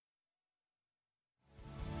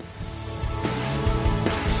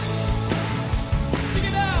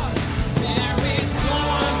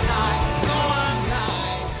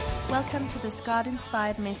to this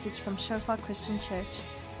God-inspired message from Shofar Christian Church.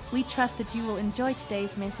 We trust that you will enjoy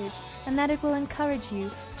today's message and that it will encourage you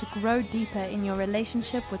to grow deeper in your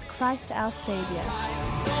relationship with Christ our Savior.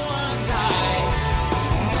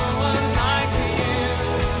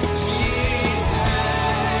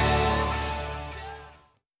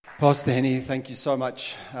 Pastor Henny, thank you so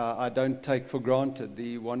much. I don't take for granted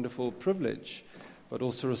the wonderful privilege, but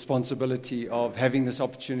also responsibility of having this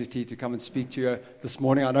opportunity to come and speak to you this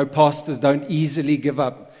morning. I know pastors don't easily give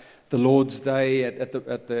up the Lord's Day at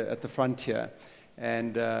the front here,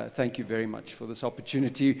 and thank you very much for this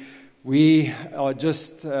opportunity. We are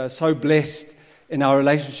just so blessed in our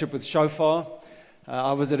relationship with Shofar.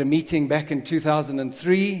 I was at a meeting back in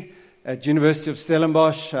 2003 at University of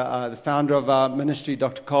Stellenbosch. The founder of our ministry,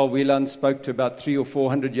 Dr. Carl Wieland, spoke to about 300 or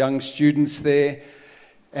 400 young students there.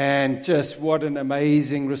 And just what an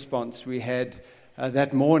amazing response we had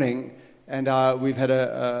that morning. And we've had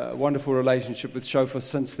a wonderful relationship with Shofar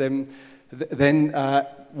since then.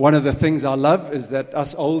 One of the things I love is that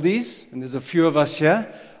us oldies, and there's a few of us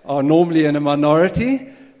here, are normally in a minority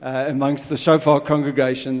amongst the Shofar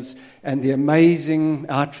congregations, and the amazing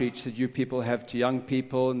outreach that you people have to young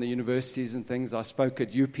people in the universities and things. I spoke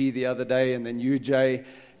at UP the other day and then UJ,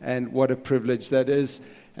 and what a privilege that is.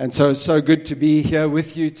 And so it's so good to be here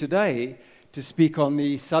with you today to speak on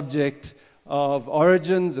the subject of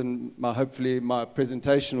origins, and hopefully my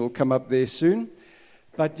presentation will come up there soon.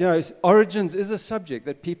 But, you know, origins is a subject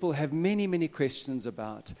that people have many, many questions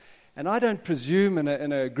about. And I don't presume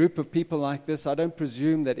in a group of people like this, I don't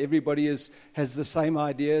presume that everybody has the same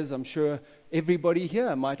ideas. I'm sure everybody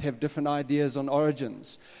here might have different ideas on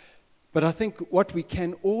origins. But I think what we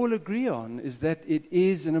can all agree on is that it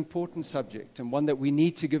is an important subject and one that we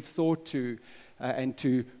need to give thought to and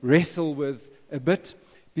to wrestle with a bit,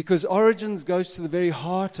 because origins goes to the very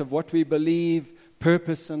heart of what we believe,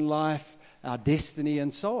 purpose in life, our destiny,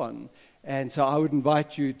 and so on. And so I would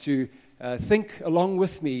invite you to think along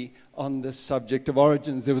with me on this subject of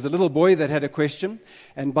origins. There was a little boy that had a question,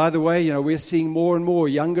 and by the way, you know, we're seeing more and more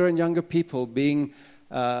younger and younger people being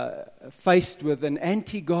faced with an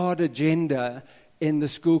anti-God agenda in the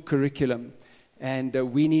school curriculum, and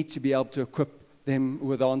we need to be able to equip them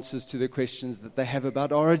with answers to the questions that they have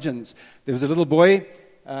about origins. There was a little boy,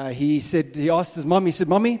 he asked his mom, he said,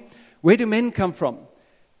 "Mommy, where do men come from?"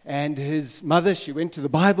 And his mother, she went to the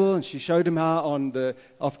Bible and she showed him how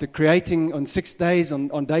after creating on 6 days,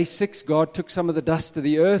 on day 6, God took some of the dust of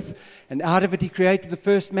the earth, and out of it he created the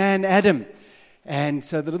first man, Adam. And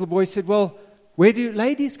so the little boy said, "Well, where do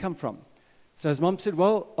ladies come from?" So his mom said,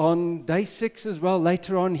 "Well, on day 6 as well,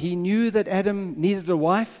 later on, he knew that Adam needed a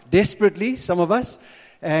wife, desperately, some of us.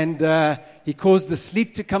 And he caused the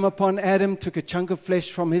sleep to come upon Adam, took a chunk of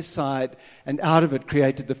flesh from his side, and out of it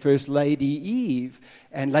created the first lady, Eve.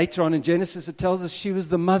 And later on in Genesis, it tells us she was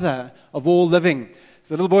the mother of all living." So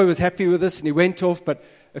the little boy was happy with this, and he went off, but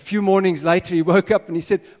a few mornings later, he woke up and he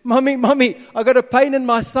said, Mommy, I got a pain in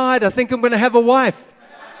my side. I think I'm going to have a wife."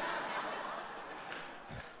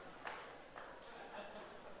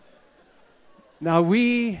 Now,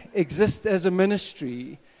 we exist as a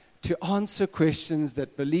ministry to answer questions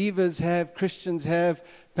that believers have, Christians have,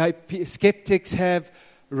 skeptics have,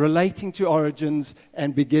 relating to origins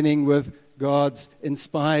and beginning with God's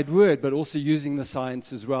inspired word, but also using the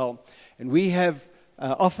science as well. And we have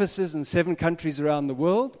offices in 7 countries around the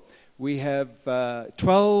world. We have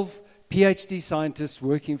 12 PhD scientists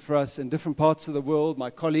working for us in different parts of the world. My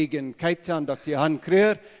colleague in Cape Town, Dr. Johan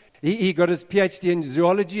Creer, he got his PhD in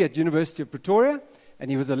zoology at University of Pretoria,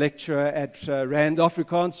 and he was a lecturer at Rand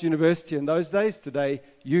Afrikaans University in those days, today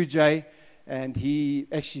UJ, and he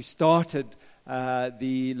actually started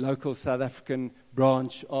the local South African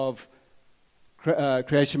branch of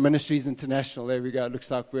Creation Ministries International. There we go. It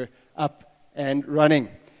looks like we're up and running.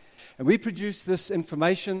 And we produce this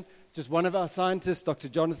information. Just one of our scientists, Dr.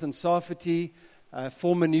 Jonathan Sarfati, a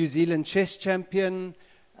former New Zealand chess champion,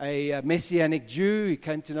 a Messianic Jew. He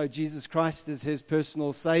came to know Jesus Christ as his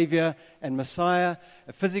personal Savior and Messiah.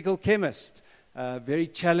 A physical chemist, a very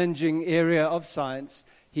challenging area of science.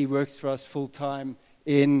 He works for us full-time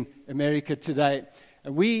in America today.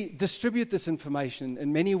 And we distribute this information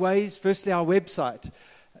in many ways. Firstly, our website.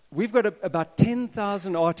 We've got about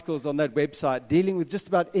 10,000 articles on that website dealing with just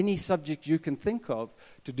about any subject you can think of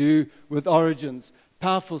to do with origins.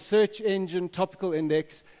 Powerful search engine, topical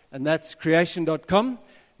index, and that's creation.com.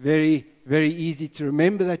 Very, very easy to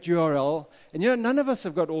remember that URL. And you know, none of us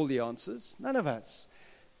have got all the answers. None of us.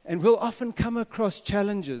 And we'll often come across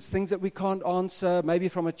challenges, things that we can't answer, maybe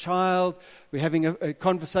from a child. We're having a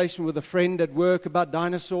conversation with a friend at work about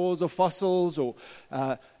dinosaurs or fossils, or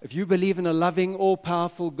if you believe in a loving,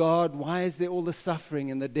 all-powerful God, why is there all the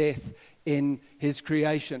suffering and the death in His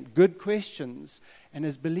creation? Good questions. And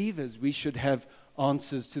as believers, we should have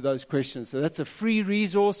answers to those questions. So that's a free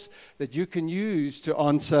resource that you can use to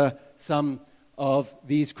answer some of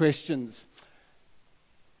these questions.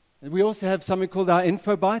 And we also have something called our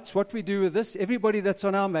Info Bites. What we do with this, everybody that's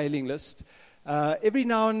on our mailing list, every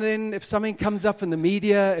now and then, if something comes up in the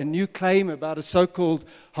media, a new claim about a so-called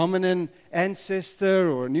hominin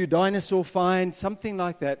ancestor or a new dinosaur find, something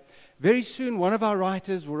like that, very soon one of our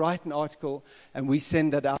writers will write an article and we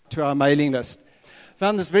send that out to our mailing list.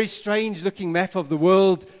 Found this very strange-looking map of the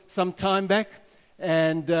world some time back,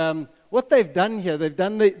 and what they've done here,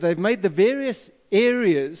 they've made the various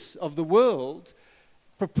areas of the world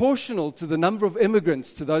proportional to the number of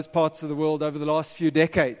immigrants to those parts of the world over the last few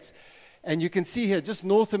decades. And you can see here, just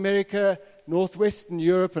North America, Northwestern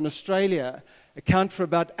Europe, and Australia account for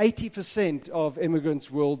about 80% of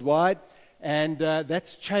immigrants worldwide. And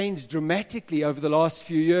that's changed dramatically over the last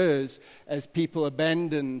few years as people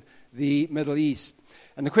abandon the Middle East.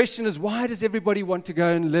 And the question is, why does everybody want to go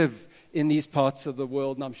and live in these parts of the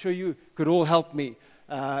world? And I'm sure you could all help me.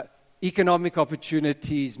 Economic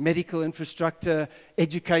opportunities, medical infrastructure,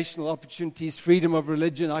 educational opportunities, freedom of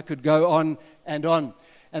religion. I could go on and on.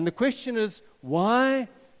 And the question is, why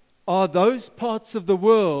are those parts of the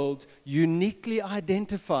world uniquely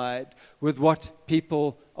identified with what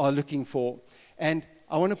people are looking for? And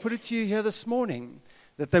I want to put it to you here this morning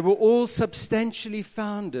that they were all substantially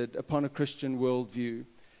founded upon a Christian worldview.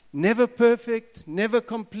 Never perfect, never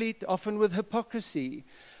complete, often with hypocrisy,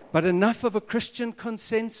 but enough of a Christian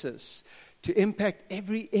consensus to impact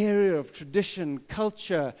every area of tradition,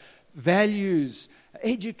 culture, values,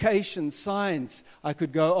 education, science. I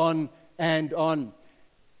could go on and on.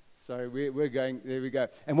 Sorry, we're going, there we go.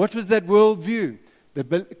 And what was that worldview?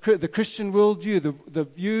 The Christian worldview, the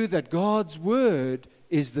view that God's Word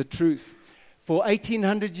is the truth. For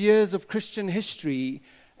 1800 years of Christian history,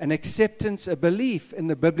 an acceptance, a belief in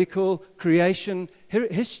the biblical creation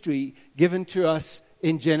history given to us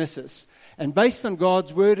in Genesis. And based on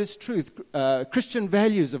God's Word as truth, Christian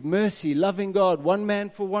values of mercy, loving God, one man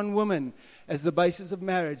for one woman as the basis of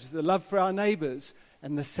marriage, the love for our neighbors,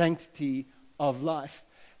 and the sanctity of life.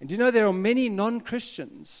 And you know, there are many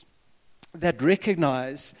non-Christians that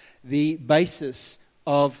recognize the basis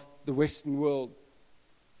of the Western world.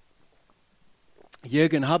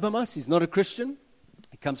 Jürgen Habermas, he's not a Christian.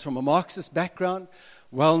 He comes from a Marxist background,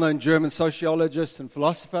 well-known German sociologist and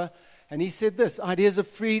philosopher. And he said this: ideas of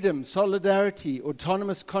freedom, solidarity,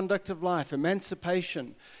 autonomous conduct of life,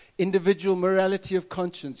 emancipation, individual morality of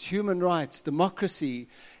conscience, human rights, democracy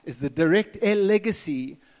is the direct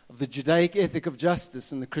legacy of the Judaic ethic of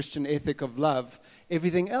justice and the Christian ethic of love.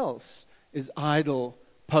 Everything else is idle,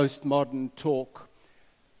 postmodern talk.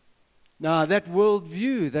 Now, that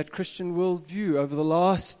worldview, that Christian worldview, over the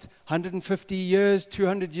last 150 years,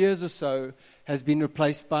 200 years or so, has been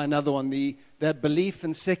replaced by another one, that belief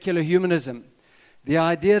in secular humanism, the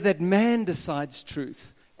idea that man decides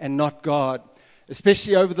truth and not God,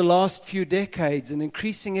 especially over the last few decades, an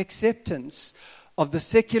increasing acceptance of the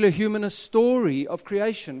secular humanist story of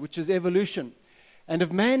creation, which is evolution. And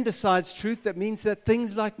if man decides truth, that means that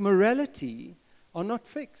things like morality are not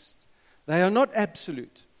fixed. They are not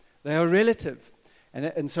absolute. They are relative.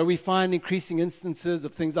 And so we find increasing instances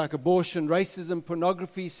of things like abortion, racism,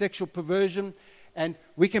 pornography, sexual perversion, and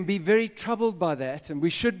we can be very troubled by that, and we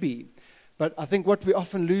should be. But I think what we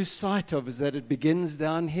often lose sight of is that it begins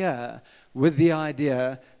down here with the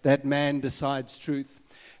idea that man decides truth.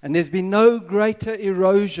 And there's been no greater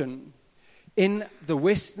erosion in the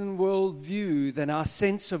Western world view than our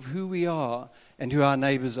sense of who we are and who our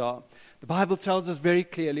neighbors are. The Bible tells us very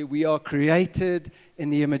clearly we are created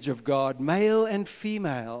in the image of God. Male and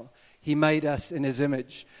female, He made us in His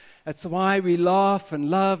image. That's why we laugh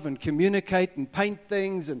and love and communicate and paint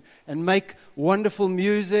things and make wonderful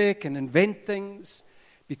music and invent things,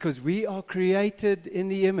 because we are created in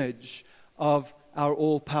the image of our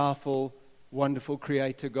all-powerful, wonderful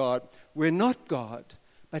Creator God. We're not God,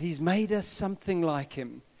 but He's made us something like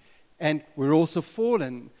Him. And we're also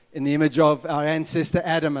fallen in the image of our ancestor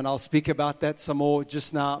Adam, and I'll speak about that some more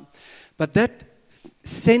just now. But that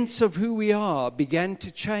sense of who we are began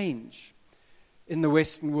to change in the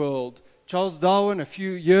Western world. Charles Darwin, a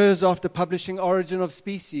few years after publishing Origin of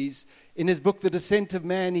Species, in his book The Descent of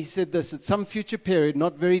Man, he said this: at some future period,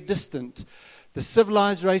 not very distant, the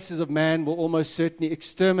civilized races of man will almost certainly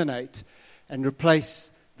exterminate and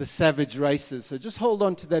replace the savage races. So just hold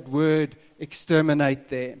on to that word, exterminate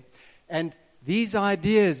there. And these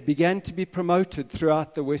ideas began to be promoted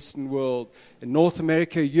throughout the Western world. In North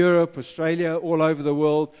America, Europe, Australia, all over the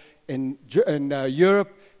world. In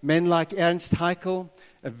Europe, men like Ernst Haeckel,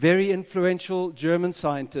 a very influential German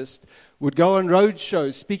scientist, would go on road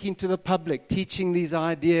shows speaking to the public, teaching these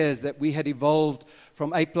ideas that we had evolved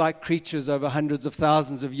from ape-like creatures over hundreds of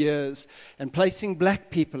thousands of years, and placing black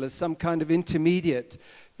people as some kind of intermediate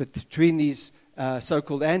between these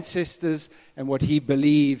so-called ancestors and what he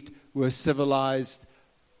believed were civilized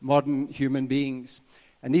modern human beings.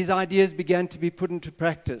 And these ideas began to be put into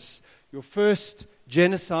practice. Your first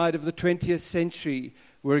genocide of the 20th century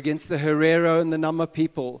were against the Herero and the Nama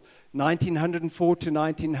people. 1904 to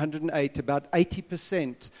 1908, about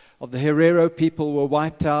 80% of the Herero people were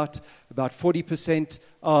wiped out, about 40%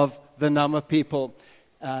 of the Nama people.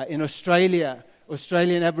 In Australia,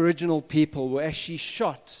 Australian Aboriginal people were actually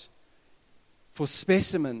shot for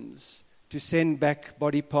specimens to send back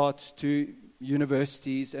body parts to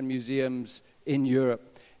universities and museums in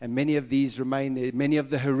Europe. And many of these remain there. Many of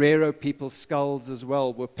the Herero people's skulls as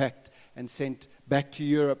well were packed and sent back to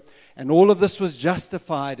Europe. And all of this was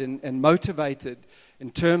justified and motivated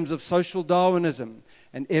in terms of social Darwinism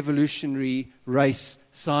and evolutionary race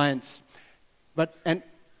science. And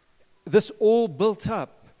this all built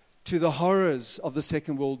up to the horrors of the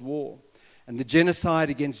Second World War and the genocide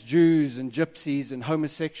against Jews and gypsies and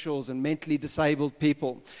homosexuals and mentally disabled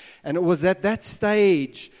people. And it was at that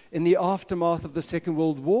stage in the aftermath of the Second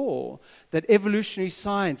World War that evolutionary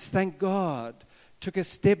science, thank God, took a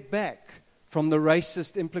step back from the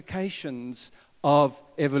racist implications of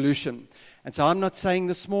evolution. And so I'm not saying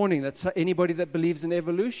this morning that anybody that believes in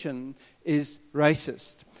evolution is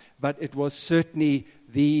racist, but it was certainly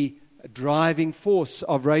the driving force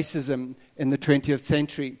of racism in the 20th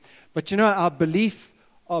century. But our belief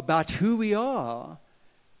about who we are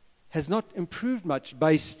has not improved much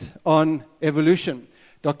based on evolution.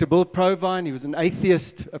 Dr. Bill Provine, he was an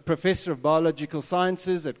atheist, a professor of biological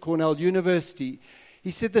sciences at Cornell University.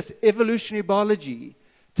 He said this: evolutionary biology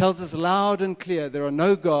tells us loud and clear there are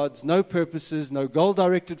no gods, no purposes, no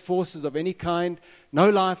goal-directed forces of any kind, no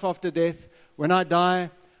life after death. When I die,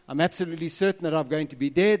 I'm absolutely certain that I'm going to be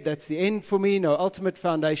dead. That's the end for me. No ultimate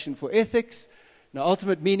foundation for ethics, no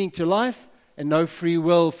ultimate meaning to life, and no free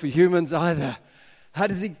will for humans either. How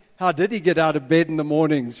did he get out of bed in the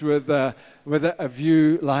mornings with a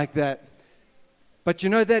view like that? But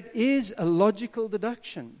that is a logical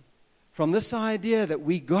deduction from this idea that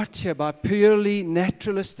we got here by purely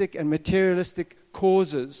naturalistic and materialistic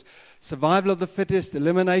causes, survival of the fittest,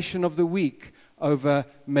 elimination of the weak over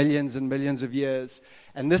millions and millions of years.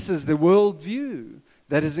 And this is the worldview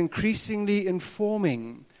that is increasingly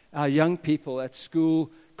informing our young people at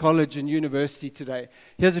school, college, and university today.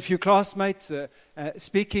 Here's a few classmates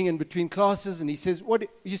speaking in between classes, and he says, "What?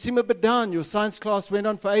 You seem a bit down. Your science class went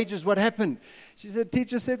on for ages. What happened?" She said,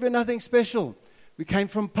 "Teacher said we're nothing special. We came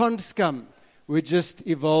from pond scum. We're just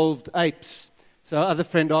evolved apes." So our other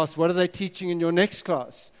friend asked, "What are they teaching in your next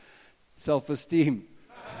class?" Self-esteem.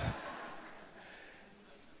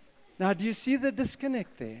 Now, do you see the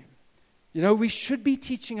disconnect there? We should be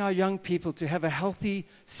teaching our young people to have a healthy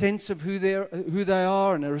sense of who they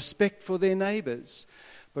are and a respect for their neighbors.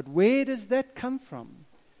 But where does that come from?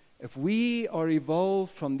 If we are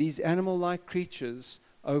evolved from these animal-like creatures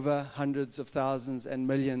over hundreds of thousands and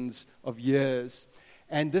millions of years,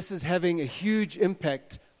 and this is having a huge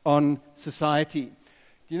impact on society.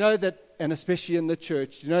 Do you know that, and especially in the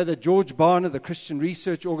church, do you know that George Barna, the Christian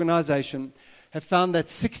Research Organization, have found that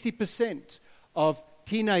 60% of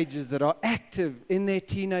teenagers that are active in their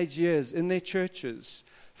teenage years in their churches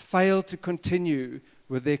fail to continue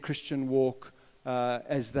with their Christian walk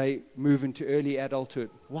as they move into early adulthood.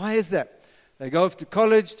 Why is that? They go off to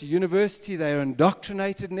college, to university, they are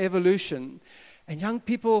indoctrinated in evolution, and young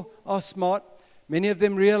people are smart. Many of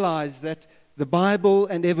them realize that the Bible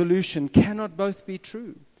and evolution cannot both be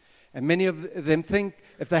true. And many of them think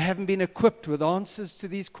if they haven't been equipped with answers to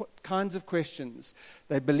these kinds of questions,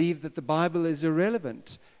 they believe that the Bible is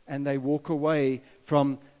irrelevant, and they walk away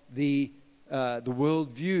from the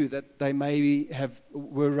worldview that they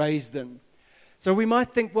were raised in. So we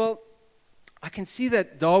might think, well, I can see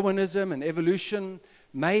that Darwinism and evolution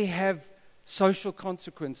may have social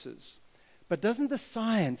consequences, but doesn't the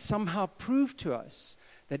science somehow prove to us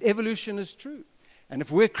that evolution is true? And if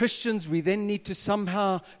we're Christians, we then need to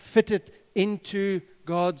somehow fit it into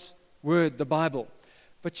God's Word, the Bible.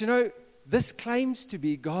 But this claims to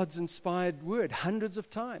be God's inspired Word hundreds of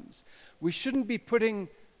times. We shouldn't be putting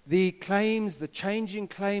the changing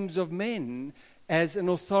claims of men as an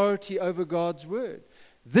authority over God's Word.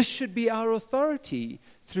 This should be our authority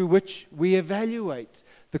through which we evaluate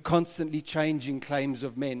the constantly changing claims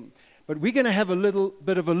of men. But we're going to have a little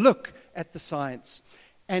bit of a look at the science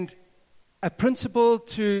and a principle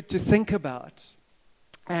to think about.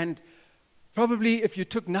 And probably if you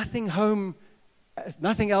took nothing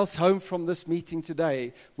else home from this meeting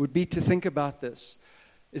today, would be to think about this,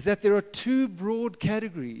 is that there are two broad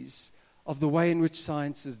categories of the way in which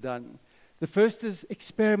science is done. The first is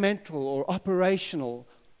experimental or operational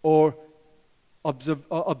or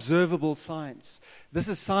observable science. This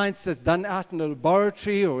is science that's done out in a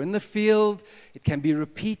laboratory or in the field. It can be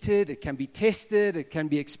repeated, it can be tested, it can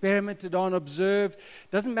be experimented on, observed.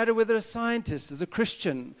 Doesn't matter whether a scientist is a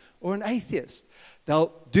Christian or an atheist.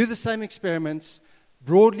 They'll do the same experiments,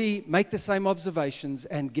 broadly make the same observations,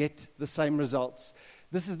 and get the same results.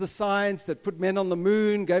 This is the science that put men on the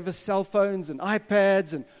moon, gave us cell phones and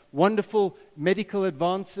iPads and wonderful medical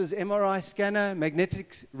advances, MRI scanner,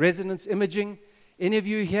 magnetic resonance imaging. Any of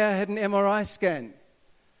you here had an MRI scan?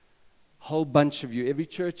 Whole bunch of you. Every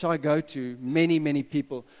church I go to, many, many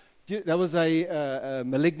people. There was a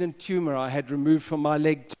malignant tumor I had removed from my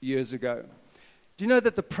leg 2 years ago. Do you know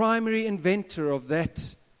that the primary inventor of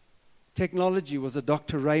that technology was a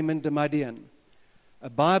Dr. Raymond Damadian, a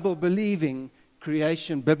Bible-believing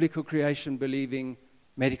biblical creation-believing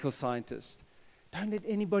medical scientist? Don't let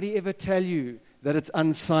anybody ever tell you that it's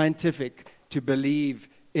unscientific to believe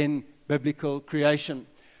in biblical creation.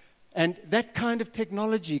 And that kind of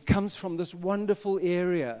technology comes from this wonderful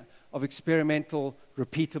area of experimental,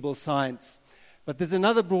 repeatable science. But there's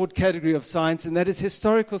another broad category of science, and that is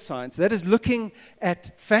historical science. That is looking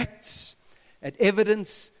at facts, at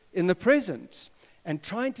evidence in the present, and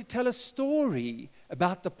trying to tell a story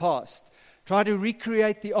about the past. Try to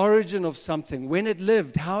recreate the origin of something, when it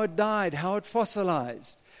lived, how it died, how it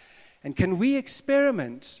fossilized. And can we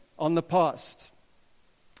experiment on the past?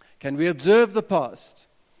 Can we observe the past?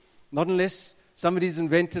 Not unless somebody's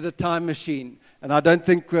invented a time machine. And I don't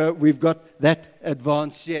think we've got that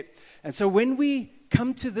advanced yet. And so when we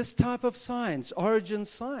come to this type of science, origin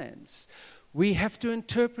science, we have to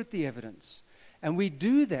interpret the evidence. And we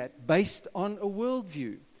do that based on a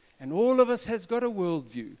worldview. And all of us has got a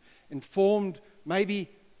worldview, informed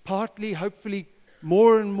maybe partly, hopefully,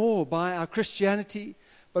 more and more by our Christianity,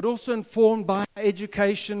 but also informed by our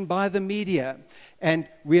education, by the media. And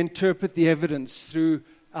we interpret the evidence through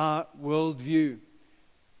our worldview.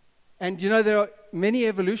 And you know, there are many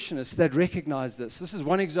evolutionists that recognize this. This is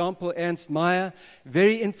one example, Ernst Mayr,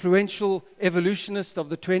 very influential evolutionist of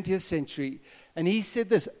the 20th century. And he said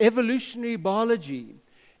this: evolutionary biology,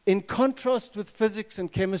 in contrast with physics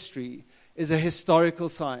and chemistry, is a historical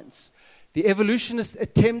science. The evolutionist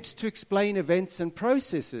attempts to explain events and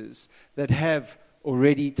processes that have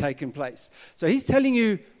already taken place. So he's telling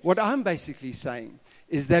you what I'm basically saying,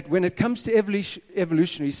 is that when it comes to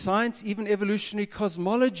evolutionary science, even evolutionary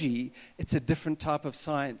cosmology, it's a different type of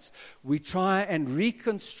science. We try and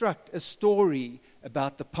reconstruct a story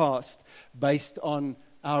about the past based on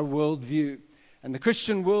our worldview. And the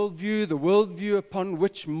Christian worldview, the worldview upon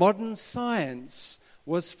which modern science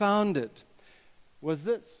was founded, was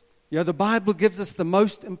this. You know, the Bible gives us the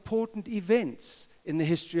most important events in the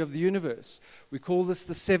history of the universe. We call this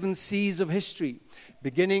the 7 C's of history,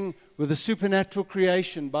 beginning with the supernatural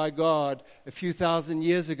creation by God a few thousand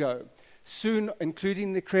years ago, soon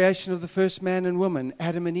including the creation of the first man and woman,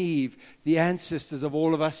 Adam and Eve, the ancestors of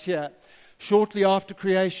all of us here. Shortly after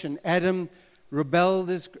creation, Adam rebelled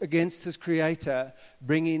against his creator,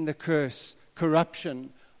 bringing the curse,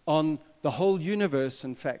 corruption on the whole universe,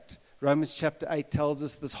 in fact. Romans chapter 8 tells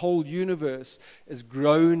us this whole universe is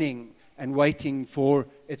groaning and waiting for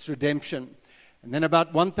its redemption. And then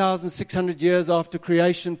about 1,600 years after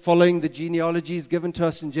creation, following the genealogies given to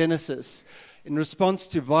us in Genesis, in response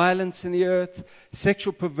to violence in the earth,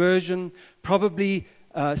 sexual perversion, probably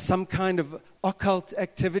some kind of occult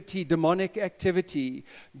activity, demonic activity,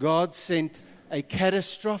 God sent a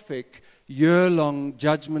catastrophic year-long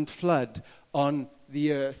judgment flood on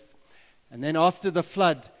the earth. And then after the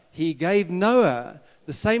flood, he gave Noah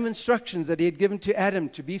the same instructions that he had given to Adam,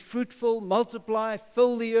 to be fruitful, multiply,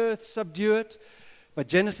 fill the earth, subdue it. But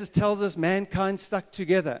Genesis tells us mankind stuck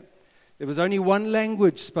together. There was only one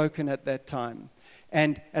language spoken at that time.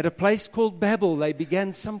 And at a place called Babel, they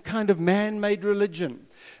began some kind of man-made religion,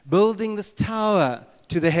 building this tower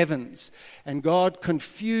to the heavens. And God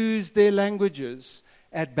confused their languages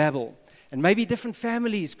at Babel. And maybe different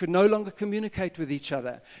families could no longer communicate with each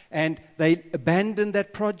other. And they abandoned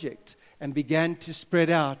that project and began to spread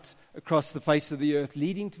out across the face of the earth,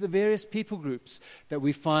 leading to the various people groups that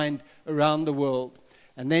we find around the world.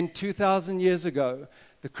 And then 2,000 years ago,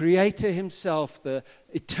 the Creator himself, the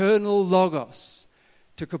eternal Logos,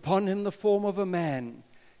 took upon him the form of a man,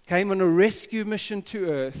 came on a rescue mission to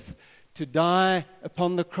earth to die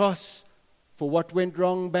upon the cross for what went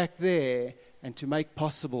wrong back there and to make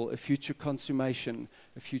possible a future consummation,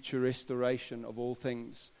 a future restoration of all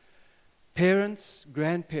things. Parents,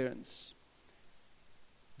 grandparents,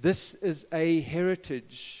 this is a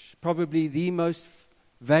heritage, probably the most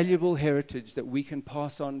valuable heritage that we can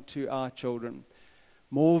pass on to our children.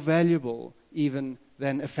 More valuable even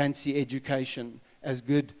than a fancy education, as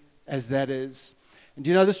good as that is. And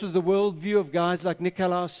you know, this was the worldview of guys like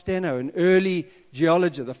Nicolaus Steno, an early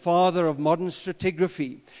geologist, the father of modern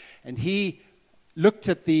stratigraphy. And he looked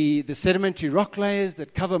at the sedimentary rock layers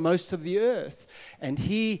that cover most of the earth. And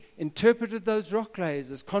he interpreted those rock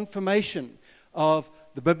layers as confirmation of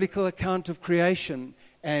the biblical account of creation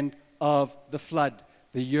and of the flood,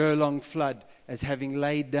 the year-long flood, as having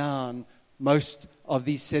laid down most of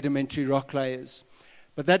these sedimentary rock layers.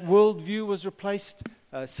 But that worldview was replaced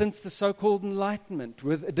since the so-called Enlightenment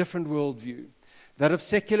with a different worldview, that of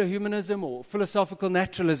secular humanism or philosophical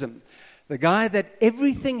naturalism, the guy that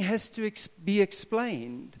everything has to be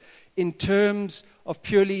explained in terms of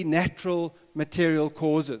purely natural material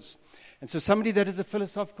causes. And so somebody that is a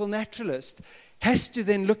philosophical naturalist has to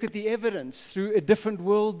then look at the evidence through a different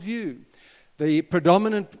worldview. The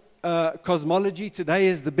predominant cosmology today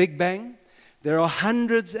is the Big Bang. There are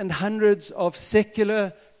hundreds and hundreds of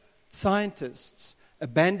secular scientists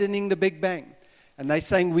abandoning the Big Bang. And they're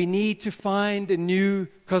saying we need to find a new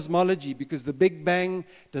cosmology because the Big Bang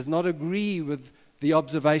does not agree with the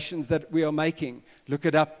observations that we are making. Look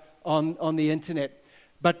it up on the internet.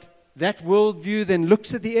 But that worldview then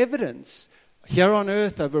looks at the evidence. Here on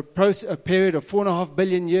earth, over a period of 4.5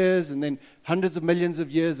 billion years, and then hundreds of millions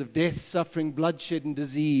of years of death, suffering, bloodshed, and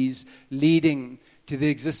disease, leading to the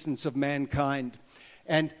existence of mankind.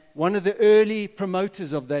 And one of the early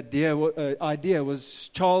promoters of that idea was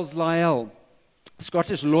Charles Lyell, a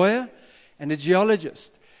Scottish lawyer and a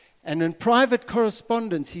geologist. And in private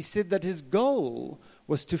correspondence, he said that his goal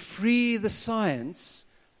was to free the science,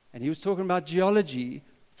 and he was talking about geology,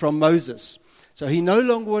 from Moses. So he no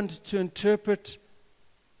longer wanted to interpret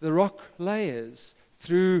the rock layers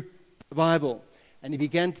through the Bible. And he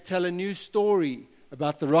began to tell a new story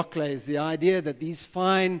about the rock layers, the idea that these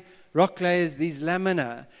fine rock layers, these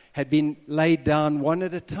lamina, had been laid down one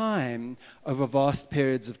at a time over vast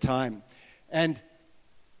periods of time. And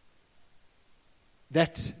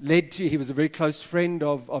that led to, he was a very close friend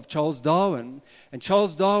of Charles Darwin. And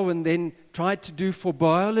Charles Darwin then tried to do for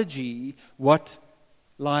biology what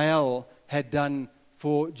Lyell had done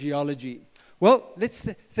for geology. Well, let's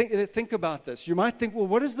think about this. You might think, well,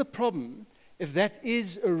 what is the problem if that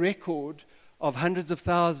is a record of hundreds of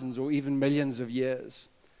thousands or even millions of years?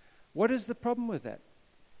 What is the problem with that?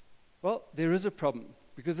 Well, there is a problem,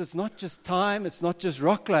 because it's not just time, it's not just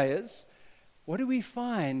rock layers. What do we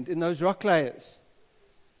find in those rock layers?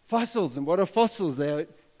 Fossils. And what are fossils? They are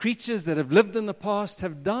creatures that have lived in the past,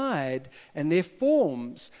 have died, and their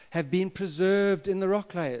forms have been preserved in the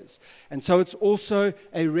rock layers. And so it's also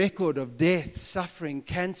a record of death, suffering,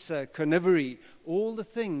 cancer, carnivory, all the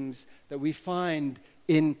things that we find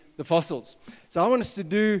in the fossils. So I want us to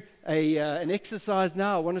do an exercise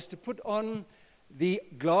now. I want us to put on the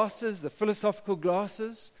glasses, the philosophical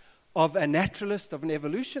glasses of a naturalist, of an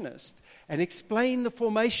evolutionist, and explain the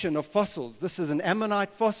formation of fossils. This is an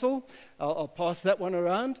ammonite fossil. I'll pass that one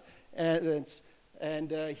around. And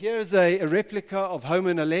here's a replica of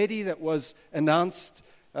Homo naledi that was announced.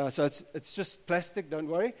 So it's just plastic, don't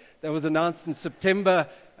worry. That was announced in September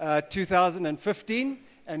 2015,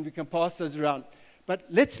 and we can pass those around. But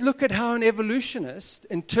let's look at how an evolutionist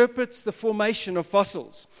interprets the formation of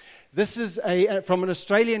fossils. This is from an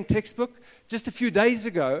Australian textbook. Just a few days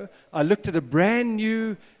ago, I looked at a brand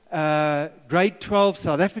new grade 12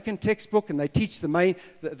 South African textbook, and they teach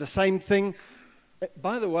the same thing.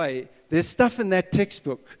 By the way, there's stuff in that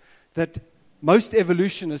textbook that most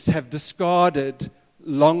evolutionists have discarded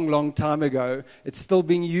long time ago. It's still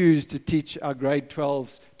being used to teach our grade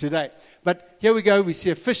 12s today. But here we go. We see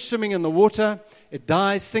a fish swimming in the water. It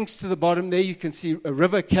dies, sinks to the bottom. There you can see a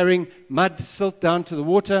river carrying mud, silt down to the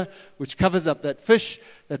water, which covers up that fish.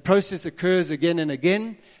 That process occurs again and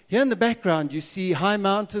again. Here in the background, you see high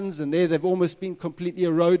mountains, and there they've almost been completely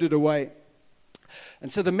eroded away.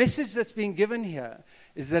 And so the message that's being given here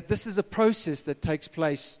is that this is a process that takes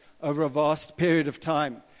place over a vast period of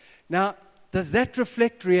time. Now, does that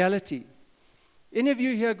reflect reality? Any of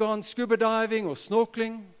you here gone scuba diving or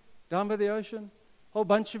snorkeling down by the ocean? A whole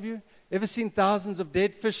bunch of you? Ever seen thousands of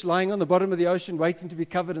dead fish lying on the bottom of the ocean waiting to be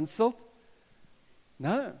covered in silt?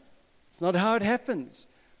 No, it's not how it happens.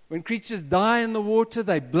 When creatures die in the water,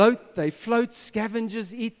 they bloat, they float,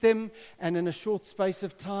 scavengers eat them, and in a short space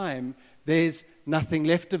of time, there's nothing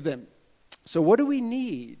left of them. So what do we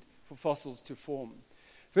need for fossils to form?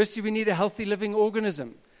 Firstly, we need a healthy living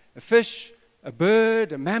organism. A fish, a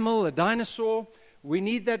bird, a mammal, a dinosaur. We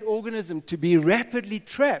need that organism to be rapidly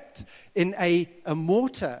trapped in a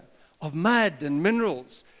mortar of mud and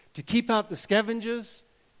minerals to keep out the scavengers,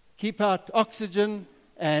 keep out oxygen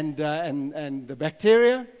and the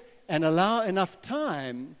bacteria, and allow enough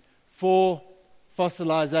time for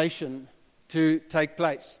fossilization to take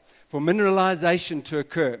place, for mineralization to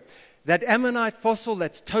occur. That ammonite fossil,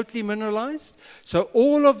 that's totally mineralized. So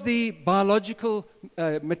all of the biological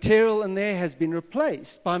material in there has been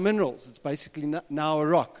replaced by minerals. It's basically now a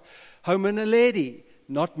rock. Homo naledi,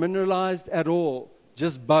 not mineralized at all,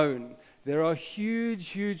 just bone. There are huge,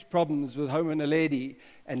 huge problems with Homo naledi,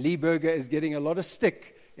 and Lee Berger is getting a lot of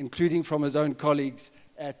stick, including from his own colleagues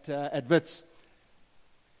at WITS.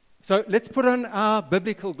 So let's put on our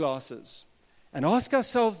biblical glasses and ask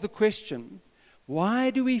ourselves the question,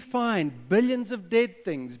 why do we find billions of dead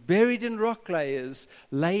things buried in rock layers,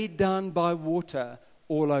 laid down by water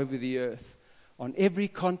all over the earth, on every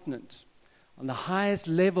continent, on the highest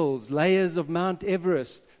levels, layers of Mount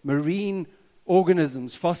Everest, marine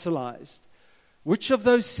organisms fossilized? Which of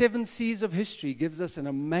those 7 seas of history gives us an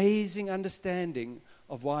amazing understanding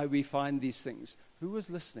of why we find these things? Who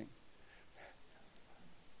was listening?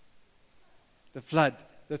 The flood.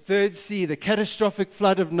 The third sea, the catastrophic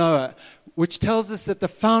flood of Noah, which tells us that the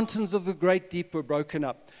fountains of the great deep were broken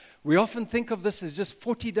up. We often think of this as just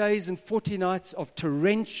 40 days and 40 nights of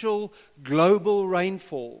torrential global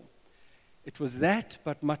rainfall. It was that,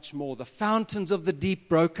 but much more. The fountains of the deep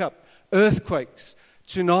broke up. Earthquakes,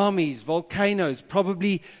 tsunamis, volcanoes,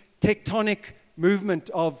 probably tectonic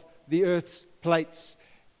movement of the earth's plates.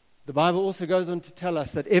 The Bible also goes on to tell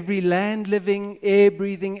us that every land-living,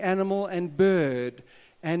 air-breathing animal and bird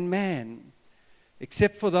and man,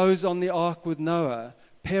 except for those on the ark with Noah,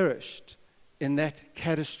 perished in that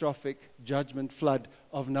catastrophic judgment flood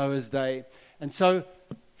of Noah's day. And so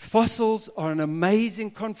fossils are an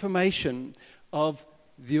amazing confirmation of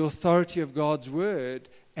the authority of God's word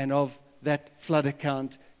and of that flood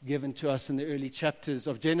account given to us in the early chapters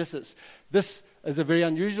of Genesis. This is a very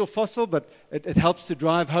unusual fossil, but it helps to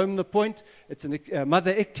drive home the point. It's a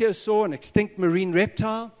mother ichthyosaur, an extinct marine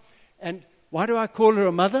reptile. And why do I call her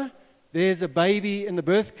a mother? There's a baby in the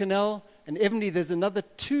birth canal, and evidently there's another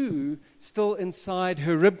 2 still inside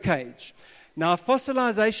her rib cage. Now,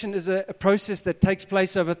 fossilization is a process that takes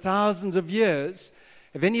place over thousands of years.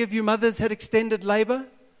 Have any of you mothers had extended labor?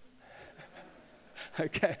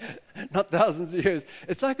 Okay, not thousands of years.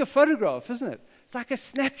 It's like a photograph, isn't it? It's like a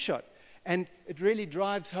snapshot. And it really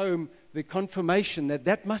drives home the confirmation that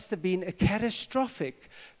that must have been a catastrophic,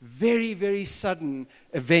 very, very sudden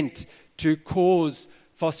event to cause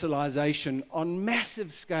fossilization on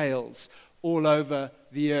massive scales all over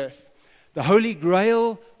the earth. The holy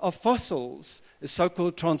grail of fossils is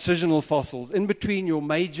so-called transitional fossils, in between your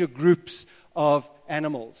major groups of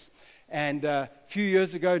animals. And a few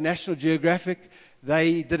years ago, National Geographic,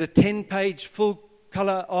 they did a 10-page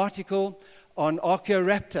full-color article on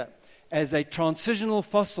Archaeoraptor as a transitional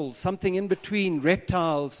fossil, something in between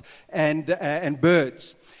reptiles and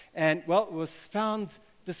birds. And, well, it was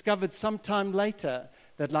discovered sometime later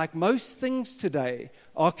that, like most things today,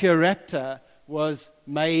 Archaeoraptor was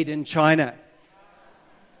made in China.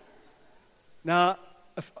 Now,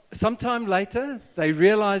 sometime later, they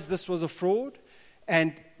realized this was a fraud,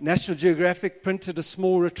 and National Geographic printed a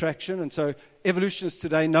small retraction, and so evolutionists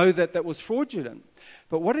today know that that was fraudulent.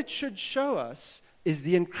 But what it should show us is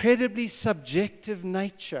the incredibly subjective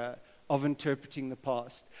nature of interpreting the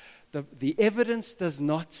past. The evidence does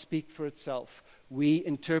not speak for itself. We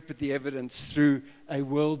interpret the evidence through a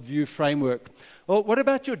worldview framework. Well, what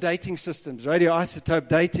about your dating systems, radioisotope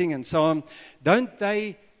dating and so on? Don't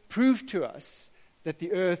they prove to us that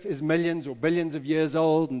the earth is millions or billions of years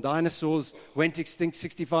old and dinosaurs went extinct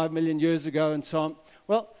 65 million years ago and so on?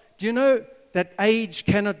 Well, do you know that age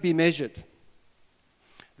cannot be measured?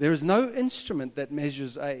 There is no instrument that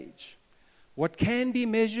measures age. What can be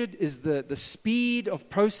measured is the speed of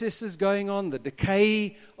processes going on, the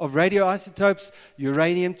decay of radioisotopes,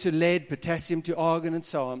 uranium to lead, potassium to argon, and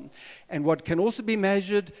so on. And what can also be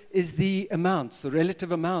measured is the amounts, the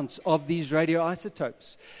relative amounts of these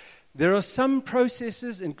radioisotopes. There are some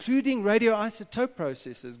processes, including radioisotope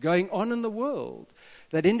processes, going on in the world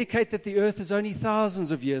that indicate that the Earth is only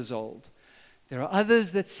thousands of years old. There are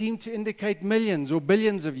others that seem to indicate millions or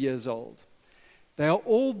billions of years old. They are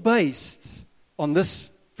all based on this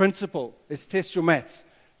principle. Let's test your maths.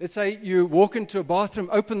 Let's say you walk into a bathroom,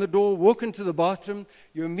 open the door, walk into the bathroom,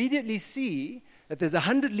 you immediately see that there's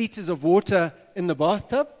 100 liters of water in the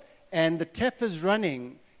bathtub, and the tap is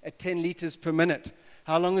running at 10 liters per minute.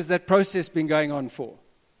 How long has that process been going on for?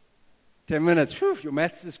 10 minutes. Whew, your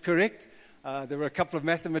maths is correct. There were a couple of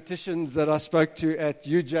mathematicians that I spoke to at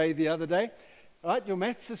UJ the other day. Right, your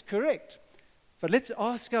maths is correct. But let's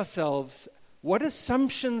ask ourselves, what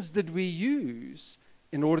assumptions did we use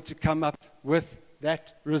in order to come up with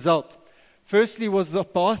that result? Firstly, was the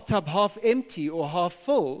bathtub half empty or half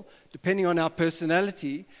full, depending on our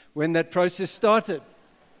personality, when that process started?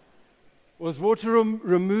 Was water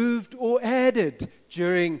removed or added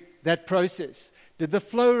during that process? Did the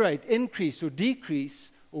flow rate increase or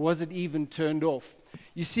decrease, or was it even turned off?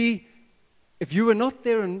 You see, if you were not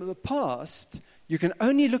there in the past, you can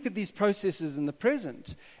only look at these processes in the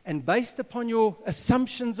present, and based upon your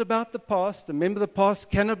assumptions about the past, remember the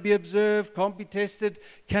past cannot be observed, can't be tested,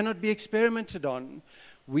 cannot be experimented on,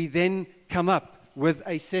 we then come up with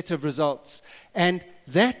a set of results. And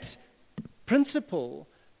that principle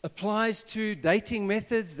applies to dating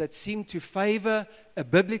methods that seem to favor a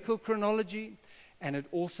biblical chronology, and it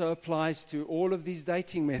also applies to all of these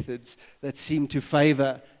dating methods that seem to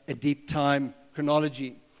favor a deep time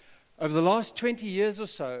chronology. Over the last 20 years or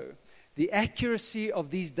so, the accuracy of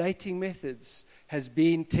these dating methods has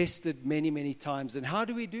been tested many, many times. And how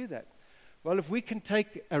do we do that? Well, if we can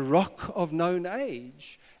take a rock of known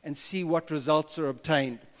age and see what results are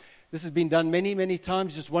obtained. This has been done many, many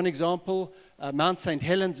times. Just one example, Mount St.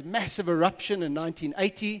 Helens, massive eruption in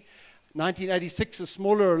 1980. 1986, a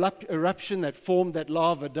smaller eruption that formed that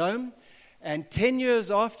lava dome. And 10 years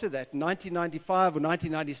after that, 1995 or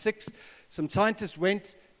 1996, some scientists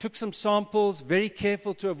took some samples, very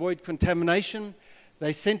careful to avoid contamination.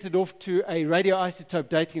 They sent it off to a radioisotope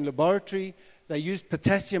dating laboratory. They used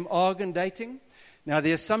potassium-argon dating. Now,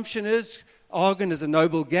 the assumption is, argon is a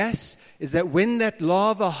noble gas, is that when that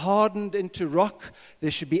lava hardened into rock, there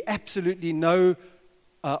should be absolutely no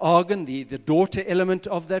argon, the daughter element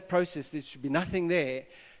of that process. There should be nothing there.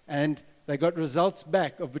 And they got results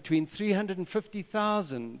back of between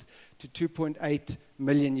 350,000 to 2.8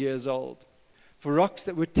 million years old, for rocks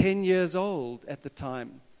that were 10 years old at the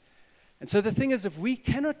time. And so the thing is, if we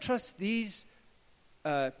cannot trust these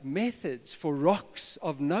methods for rocks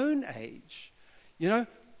of known age,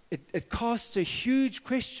 it casts a huge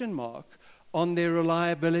question mark on their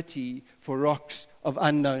reliability for rocks of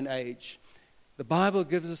unknown age. The Bible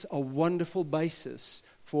gives us a wonderful basis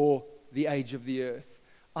for the age of the earth.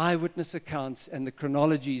 Eyewitness accounts and the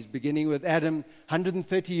chronologies, beginning with Adam,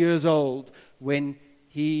 130 years old, when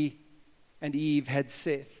he and Eve had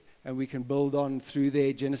Seth, and we can build on through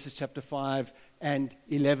there, Genesis chapter 5 and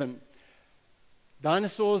 11.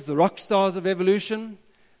 Dinosaurs, the rock stars of evolution,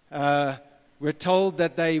 we're told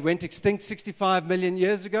that they went extinct 65 million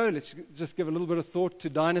years ago. Let's just give a little bit of thought to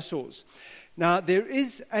dinosaurs. Now, there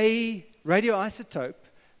is a radioisotope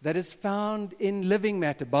that is found in living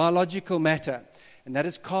matter, biological matter, and that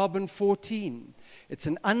is carbon-14. It's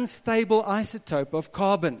an unstable isotope of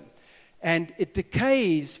carbon, and it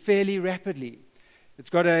decays fairly rapidly.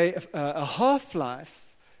 It's got a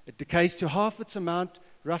half-life. It decays to half its amount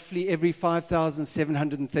roughly every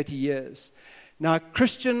 5,730 years. Now,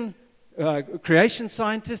 Christian creation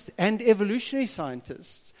scientists and evolutionary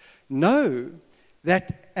scientists know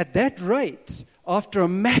that at that rate, after a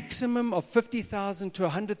maximum of 50,000 to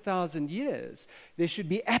 100,000 years, there should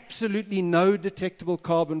be absolutely no detectable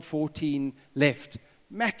carbon-14 left.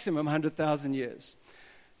 Maximum 100,000 years.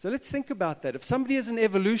 So let's think about that. If somebody is an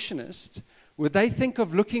evolutionist, would they think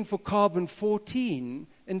of looking for carbon-14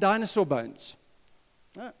 in dinosaur bones?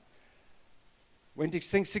 No. Went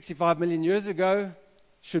extinct 65 million years ago,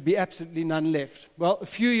 should be absolutely none left. Well, a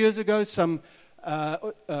few years ago, some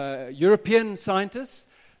European scientists,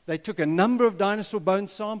 they took a number of dinosaur bone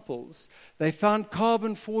samples. They found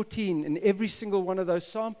carbon-14 in every single one of those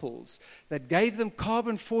samples that gave them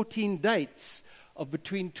carbon-14 dates of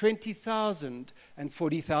between 20,000 and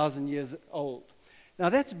 40,000 years old. Now,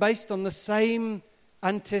 that's based on the same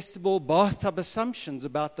untestable bathtub assumptions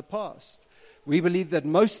about the past. We believe that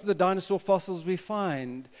most of the dinosaur fossils we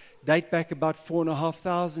find date back about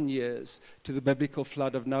 4,500 years to the biblical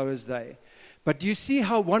flood of Noah's day. But do you see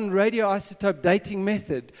how one radioisotope dating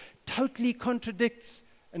method totally contradicts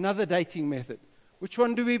another dating method? Which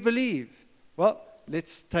one do we believe? Well,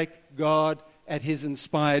 let's take God at his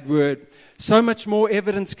inspired word. So much more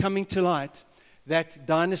evidence coming to light that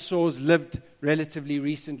dinosaurs lived relatively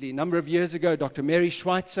recently. A number of years ago, Dr. Mary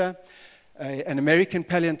Schweitzer, an American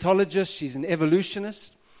paleontologist, she's an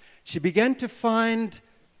evolutionist, she began to find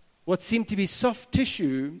what seemed to be soft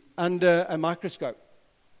tissue under a microscope.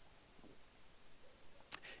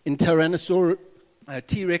 in Tyrannosaurus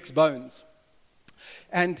T-Rex bones.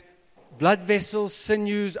 And blood vessels,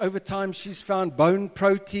 sinews, over time she's found bone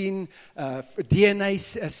protein, DNA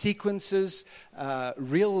sequences,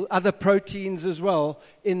 real other proteins as well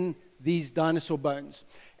in these dinosaur bones.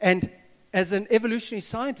 And as an evolutionary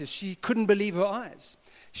scientist, she couldn't believe her eyes.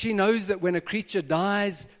 She knows that when a creature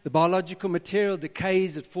dies, the biological material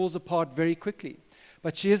decays, it falls apart very quickly.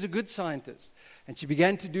 But she is a good scientist. And she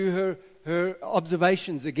began to do her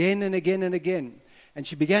observations again and again and again. And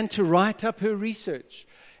she began to write up her research.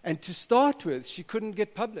 And to start with, she couldn't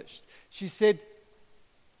get published. She said,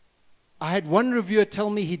 I had one reviewer tell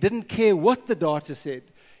me he didn't care what the data said.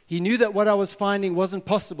 He knew that what I was finding wasn't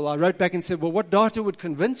possible. I wrote back and said, well, what data would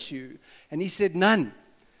convince you? And he said, none.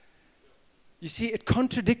 You see, it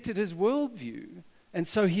contradicted his worldview, and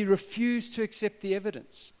so he refused to accept the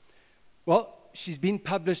evidence. Well, she's been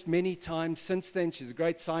published many times since then. She's a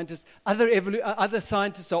great scientist. Other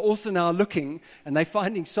scientists are also now looking, and they're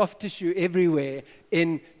finding soft tissue everywhere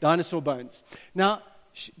in dinosaur bones. Now,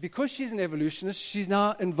 because she's an evolutionist, she's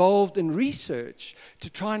now involved in research to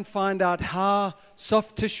try and find out how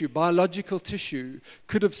soft tissue, biological tissue,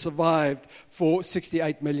 could have survived for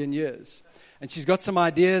 68 million years. And she's got some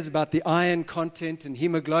ideas about the iron content in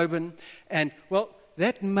hemoglobin. And, well,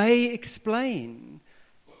 that may explain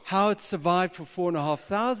how it survived for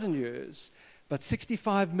 4,500 years. But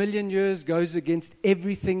 65 million years goes against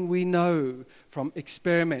everything we know from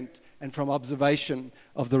experiment and from observation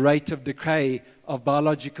of the rate of decay of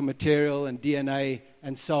biological material and DNA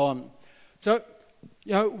and so on. So,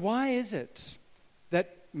 why is it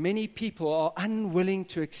that many people are unwilling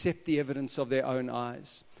to accept the evidence of their own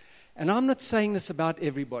eyes? And I'm not saying this about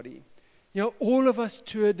everybody. All of us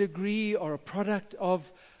to a degree are a product of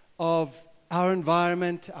our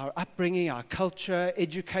environment, our upbringing, our culture,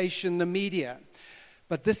 education, the media.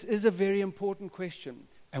 But this is a very important question,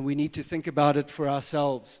 and we need to think about it for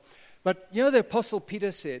ourselves. But the Apostle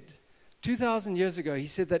Peter said, 2,000 years ago, he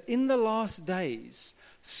said that in the last days,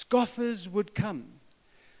 scoffers would come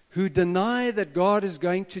who deny that God is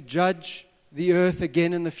going to judge the earth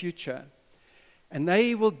again in the future. And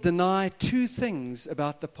they will deny two things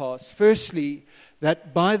about the past. Firstly,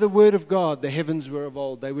 that by the word of God, the heavens were of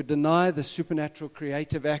old. They would deny the supernatural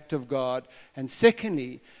creative act of God. And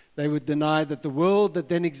secondly, they would deny that the world that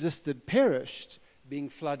then existed perished, being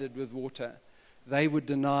flooded with water. They would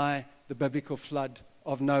deny the biblical flood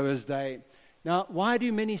of Noah's day. Now, why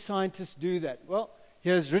do many scientists do that? Well,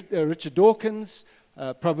 here's Richard Dawkins,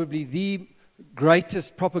 probably the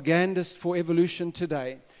greatest propagandist for evolution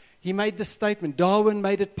today. He made the statement, Darwin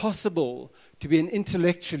made it possible to be an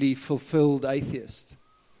intellectually fulfilled atheist.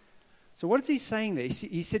 So what is he saying there?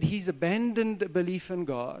 He said he's abandoned belief in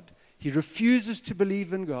God. He refuses to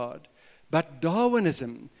believe in God. But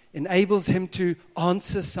Darwinism enables him to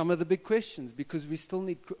answer some of the big questions because we still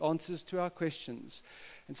need answers to our questions.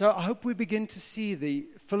 And so I hope we begin to see the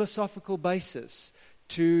philosophical basis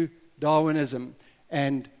to Darwinism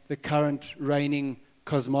and the current reigning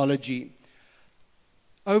cosmology.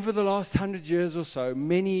 Over the last 100 years or so,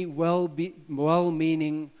 many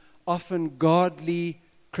well-meaning, often godly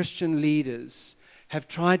Christian leaders have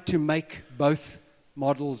tried to make both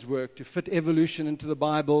models work, to fit evolution into the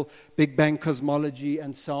Bible, Big Bang cosmology,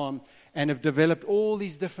 and so on, and have developed all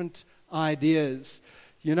these different ideas.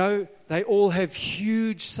 They all have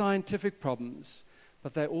huge scientific problems,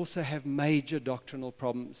 but they also have major doctrinal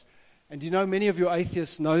problems. And many of your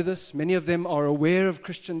atheists know this. Many of them are aware of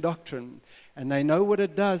Christian doctrine. And they know what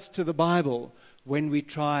it does to the Bible when we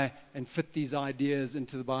try and fit these ideas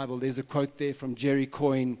into the Bible. There's a quote there from Jerry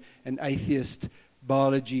Coyne, an atheist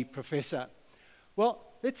biology professor. Well,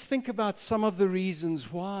 let's think about some of the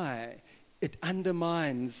reasons why it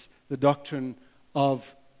undermines the doctrine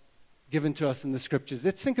given to us in the Scriptures.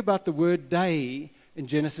 Let's think about the word day in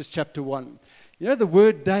Genesis chapter 1. The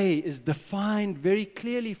word day is defined very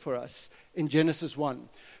clearly for us in Genesis 1.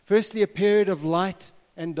 Firstly, a period of light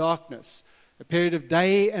and darkness. A period of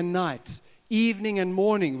day and night, evening and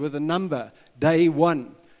morning with a number, day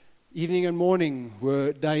 1. Evening and morning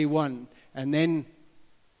were day 1. And then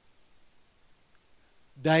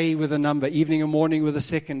day with a number, evening and morning with a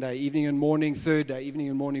second day, evening and morning third day, evening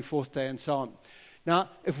and morning fourth day, and so on. Now,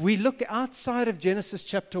 if we look outside of Genesis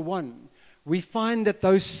chapter 1, we find that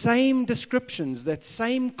those same descriptions, that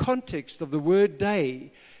same context of the word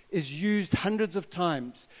day is used hundreds of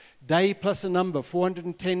times. Day plus a number,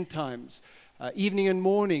 410 times. Evening and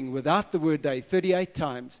morning without the word day, 38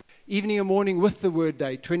 times. Evening and morning with the word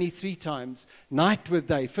day, 23 times. Night with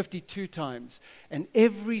day, 52 times. And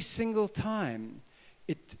every single time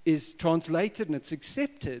it is translated and it's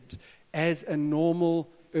accepted as a normal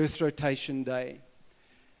earth rotation day.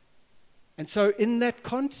 And so in that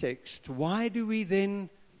context, why do we then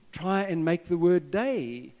try and make the word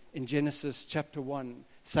day in Genesis chapter 1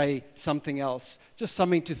 say something else? Just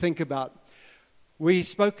something to think about. Somebody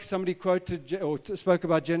spoke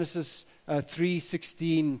about Genesis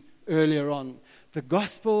 3:16 earlier on. The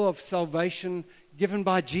gospel of salvation given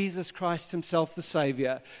by Jesus Christ himself, the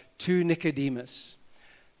Savior, to Nicodemus.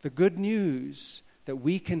 The good news that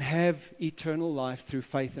we can have eternal life through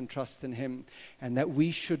faith and trust in him, and that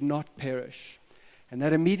we should not perish. And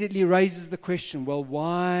that immediately raises the question, well,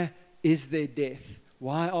 why is there death?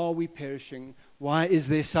 Why are we perishing? Why is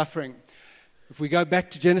there suffering? If we go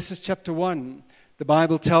back to Genesis chapter 1, the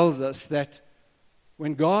Bible tells us that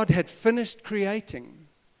when God had finished creating,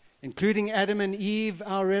 including Adam and Eve,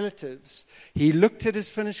 our relatives, he looked at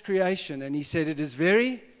his finished creation and he said, it is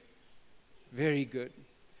very, very good.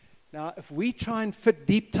 Now, if we try and fit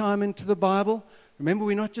deep time into the Bible, remember,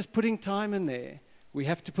 we're not just putting time in there. We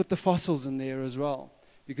have to put the fossils in there as well,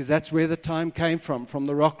 because that's where the time came from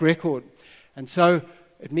the rock record. And so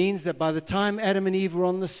it means that by the time Adam and Eve were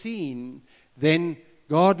on the scene, then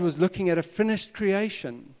God was looking at a finished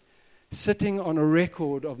creation, sitting on a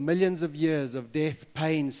record of millions of years of death,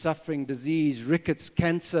 pain, suffering, disease, rickets,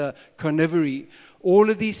 cancer, carnivory, all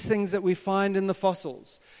of these things that we find in the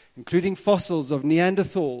fossils, including fossils of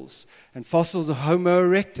Neanderthals and fossils of Homo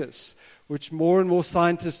erectus, which more and more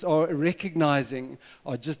scientists are recognizing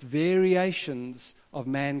are just variations of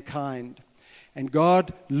mankind. And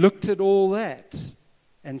God looked at all that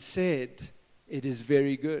and said, it is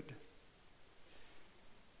very good.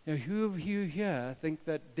 Now, who of you here think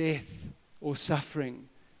that death or suffering,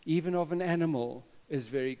 even of an animal, is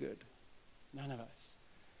very good? None of us.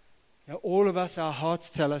 Now, all of us, our hearts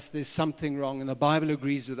tell us there's something wrong, and the Bible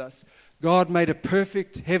agrees with us. God made a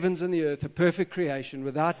perfect heavens and the earth, a perfect creation,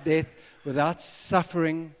 without death, without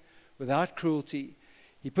suffering, without cruelty.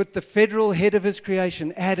 He put the federal head of his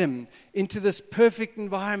creation, Adam, into this perfect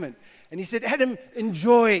environment. And he said, Adam,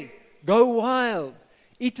 enjoy, go wild,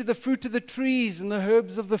 eat of the fruit of the trees and the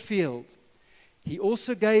herbs of the field. He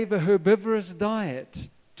also gave a herbivorous diet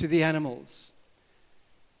to the animals.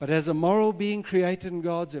 But as a moral being created in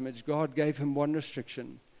God's image, God gave him one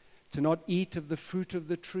restriction: to not eat of the fruit of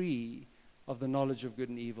the tree of the knowledge of good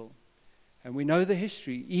and evil. And we know the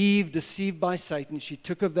history. Eve, deceived by Satan, she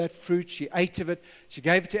took of that fruit, she ate of it, she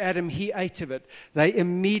gave it to Adam, he ate of it. They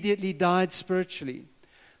immediately died spiritually.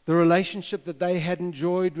 The relationship that they had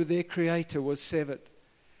enjoyed with their Creator was severed.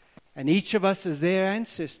 And each of us, as their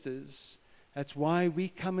ancestors, that's why we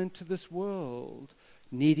come into this world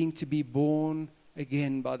needing to be born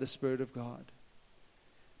again by the Spirit of God.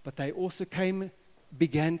 But they also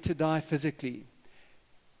began to die physically.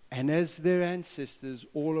 And as their ancestors,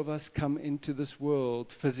 all of us come into this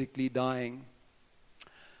world physically dying.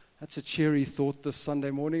 That's a cheery thought this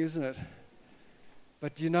Sunday morning, isn't it?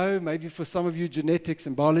 But you know, maybe for some of you genetics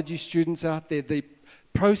and biology students out there, the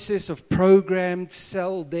process of programmed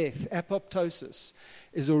cell death, apoptosis,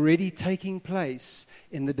 is already taking place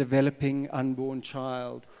in the developing unborn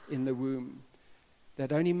child in the womb.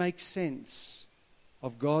 That only makes sense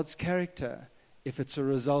of God's character if it's a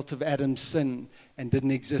result of Adam's sin and didn't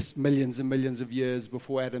exist millions and millions of years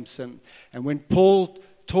before Adam's sin. And when Paul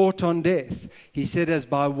taught on death, he said, as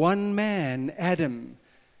by one man, Adam,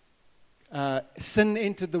 sin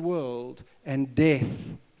entered the world, and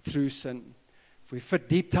death through sin. If we fit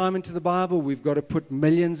deep time into the Bible, we've got to put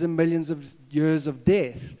millions and millions of years of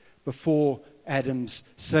death before Adam's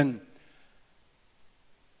sin.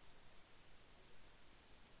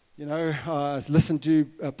 You know, I listened to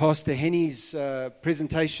Pastor Henny's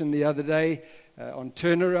presentation the other day on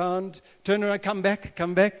turnaround, come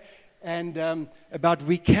back, and about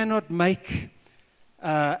we cannot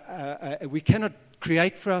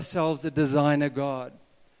create for ourselves a designer God.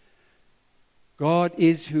 God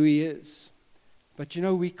is who He is. But you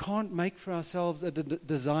know, we can't make for ourselves a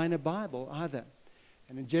designer Bible either.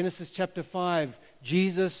 And in Genesis chapter 5,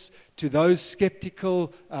 Jesus, to those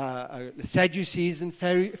skeptical Sadducees and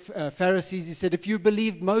Pharisees, He said, if you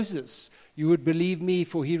believed Moses, you would believe me,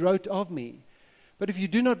 for he wrote of me. But if you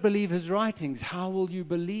do not believe his writings, how will you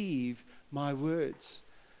believe my words?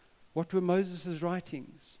 What were Moses'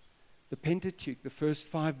 writings? The Pentateuch, the first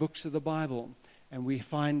 5 books of the Bible. And we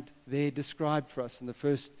find there described for us in the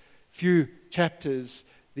first few chapters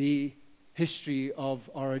the history of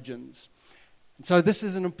origins. And so this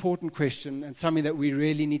is an important question and something that we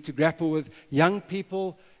really need to grapple with. Young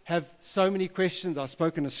people have so many questions. I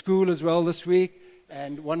spoke in a school as well this week,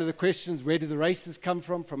 and one of the questions, where do the races come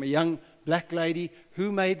from a young black lady,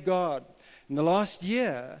 who made God? In the last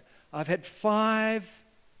year, I've had 5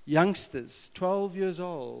 youngsters, 12 years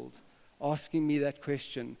old, asking me that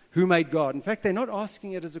question, who made God? In fact, they're not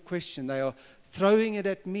asking it as a question. They are throwing it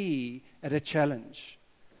at me at a challenge.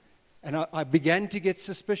 And I began to get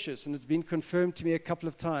suspicious, and it's been confirmed to me a couple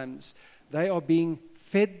of times. They are being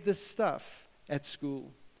fed this stuff at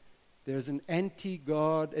school. There's an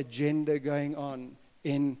anti-God agenda going on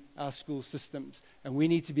in our school systems, and we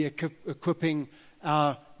need to be equipping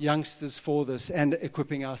our youngsters for this and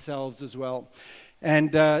equipping ourselves as well.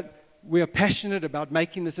 And we are passionate about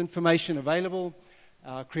making this information available.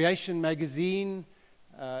 Our Creation magazine,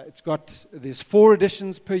 there's 4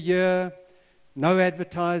 editions per year, no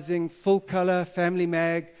advertising, full color, family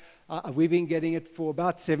mag. We've been getting it for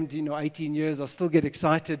about 17 or 18 years. I still get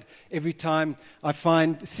excited every time I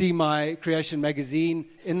see my Creation magazine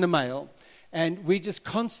in the mail. And we just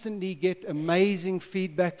constantly get amazing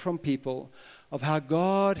feedback from people of how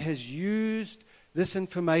God has used this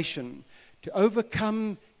information to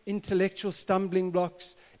overcome intellectual stumbling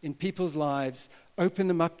blocks in people's lives, open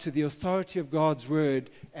them up to the authority of God's word,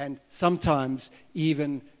 and sometimes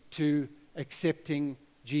even to accepting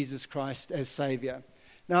Jesus Christ as Savior.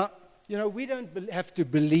 Now, we don't have to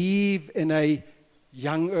believe in a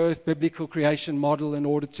young earth biblical creation model in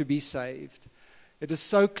order to be saved. It is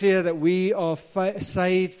so clear that we are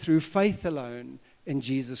saved through faith alone in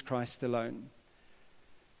Jesus Christ alone.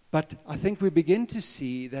 But I think we begin to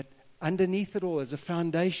see that underneath it all, as a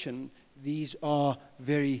foundation, these are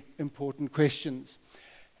very important questions.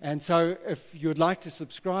 And so if you would like to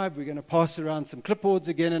subscribe, we're going to pass around some clipboards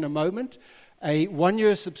again in a moment. A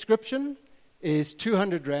 1-year subscription is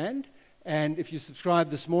 200 Rand. And if you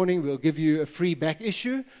subscribe this morning, we'll give you a free back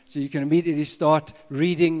issue so you can immediately start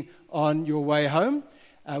reading on your way home.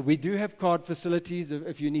 We do have card facilities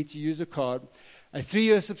if you need to use a card. A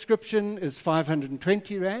 3-year subscription is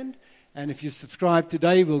 520 Rand. And if you subscribe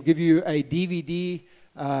today, we'll give you a DVD.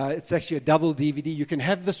 It's actually a double DVD. You can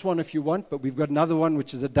have this one if you want, but we've got another one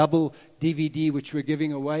which is a double DVD which we're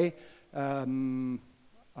giving away.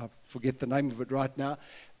 I forget the name of it right now.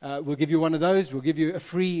 We'll give you one of those. We'll give you a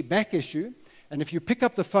free back issue. And if you pick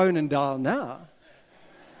up the phone and dial now,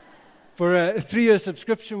 for a 3-year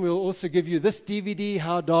subscription, we'll also give you this DVD,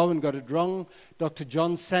 How Darwin Got It Wrong, Dr.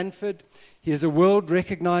 John Sanford. He is a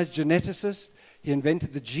world-recognized geneticist. He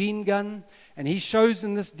invented the gene gun, and he shows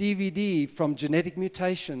in this DVD from genetic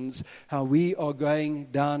mutations how we are going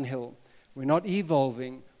downhill. We're not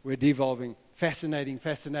evolving, we're devolving. Fascinating,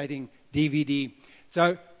 fascinating DVD.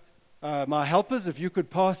 So, my helpers, if you could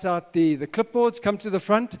pass out the clipboards, come to the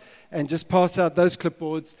front and just pass out those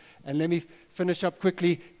clipboards. And let me finish up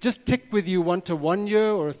quickly. Just tick whether you want a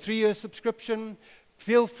 1-year or a 3-year subscription.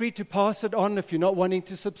 Feel free to pass it on if you're not wanting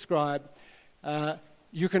to subscribe.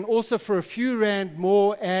 You can also, for a few Rand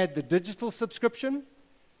more, add the digital subscription.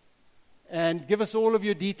 And give us all of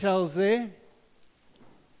your details there.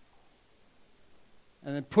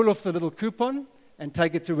 And then pull off the little coupon and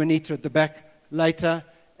take it to Renita at the back later.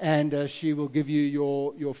 And she will give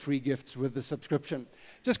you your free gifts with the subscription.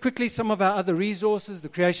 Just quickly, some of our other resources. The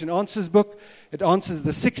Creation Answers book. It answers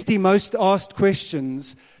the 60 most asked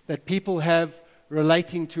questions that people have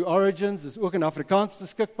relating to origins. Dis ook in Afrikaans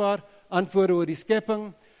beskikbaar. Antwoorde oor die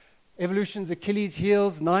skepping. Evolution's Achilles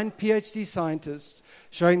heels. 9 PhD scientists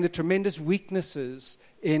showing the tremendous weaknesses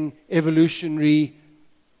in evolutionary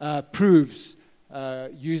proofs,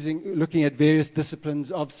 looking at various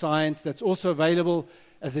disciplines of science. That's also available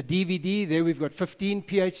as a DVD. There we've got 15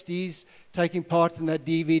 PhDs taking part in that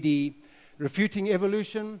DVD. Refuting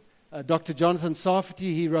Evolution, Dr. Jonathan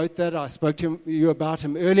Sarfati, he wrote that. I spoke to you about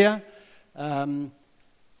him earlier.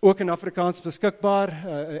 Ook in Afrikaans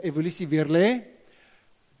beskikbaar, Evolusie Weerlê.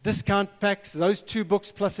 Discount packs, those 2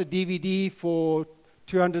 books plus a DVD for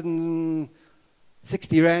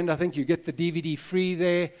 260 Rand. I think you get the DVD free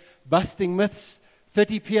there. Busting Myths,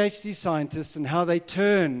 30 PhD scientists and how they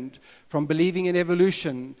turned from believing in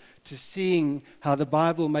evolution to seeing how the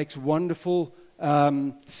Bible makes wonderful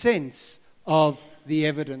sense of the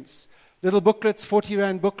evidence. Little booklets, 40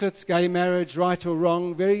 Rand booklets, gay marriage, right or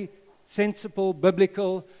wrong, very sensible,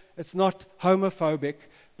 biblical. It's not homophobic,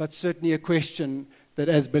 but certainly a question that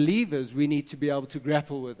as believers we need to be able to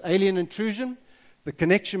grapple with. Alien Intrusion, the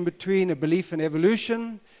connection between a belief in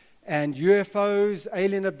evolution and UFOs,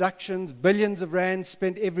 alien abductions, billions of rands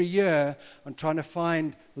spent every year on trying to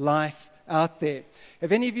find life out there.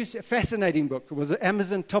 Have any of you seen a fascinating book? It was an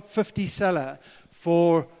Amazon top 50 seller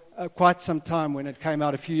for quite some time when it came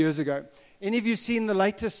out a few years ago. Any of you seen the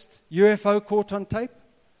latest UFO Caught on Tape?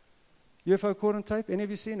 UFO Caught on Tape? Any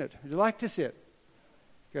of you seen it? Would you like to see it?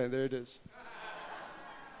 Okay, there it is.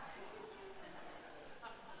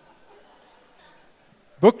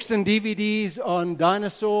 Books and DVDs on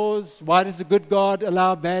dinosaurs. Why does a good God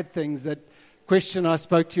allow bad things? That question I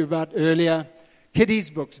spoke to you about earlier.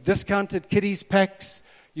 Kiddies books, discounted kiddies packs.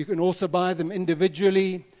 You can also buy them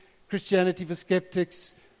individually. Christianity for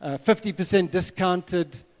Skeptics, 50%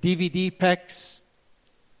 discounted DVD packs.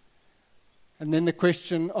 And then the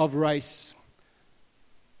question of race.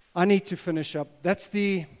 I need to finish up. That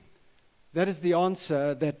is the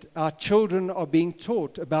answer, that our children are being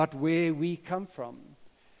taught about where we come from.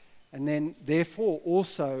 And then, therefore,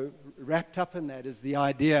 also wrapped up in that is the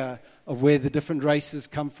idea of where the different races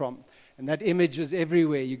come from. And that image is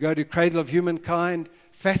everywhere. You go to Cradle of Humankind,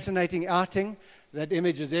 fascinating outing. That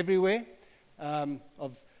image is everywhere,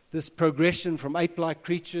 of this progression from ape-like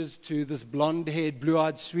creatures to this blonde-haired,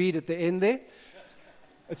 blue-eyed Swede at the end there.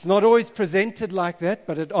 It's not always presented like that,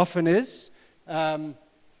 but it often is.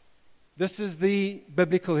 This is the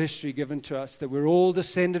biblical history given to us, that we're all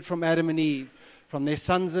descended from Adam and Eve, from their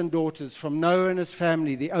sons and daughters, from Noah and his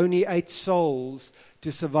family, the only 8 souls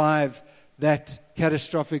to survive that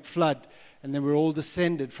catastrophic flood. And then we're all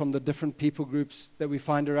descended from the different people groups that we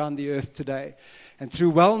find around the earth today. And through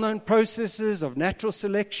well-known processes of natural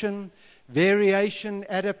selection, variation,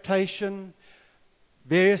 adaptation,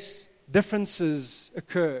 various differences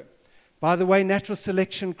occur. By the way, natural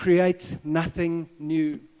selection creates nothing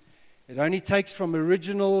new. It only takes from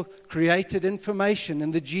original created information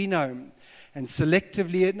in the genome and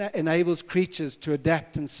selectively enables creatures to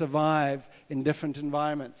adapt and survive in different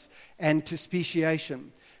environments and to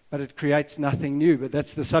speciation. But it creates nothing new. But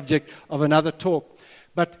that's the subject of another talk.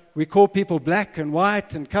 But we call people black and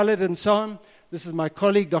white and colored and so on. This is my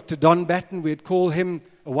colleague, Dr. Don Batten. We'd call him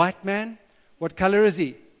a white man. What color is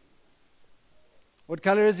he? What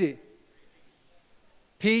color is he?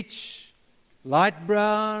 Peach, light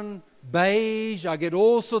brown, beige. I get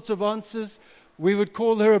all sorts of answers. We would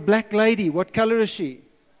call her a black lady. What color is she?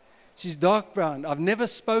 She's dark brown. I've never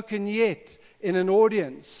spoken yet in an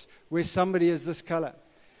audience where somebody is this color.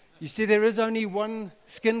 You see, there is only one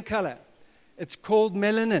skin color. It's called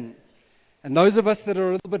melanin. And those of us that are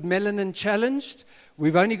a little bit melanin challenged,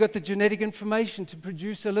 we've only got the genetic information to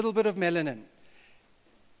produce a little bit of melanin.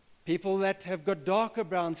 People that have got darker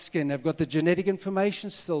brown skin have got the genetic information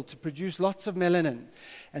still to produce lots of melanin.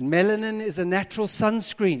 And melanin is a natural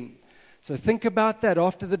sunscreen. So think about that.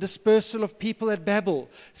 After the dispersal of people at Babel,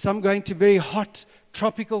 some going to very hot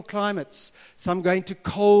tropical climates, some going to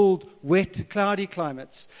cold, wet, cloudy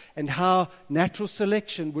climates, and how natural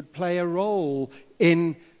selection would play a role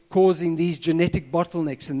in causing these genetic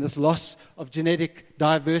bottlenecks and this loss of genetic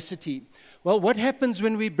diversity. Well, what happens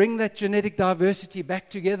when we bring that genetic diversity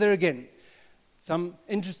back together again? Some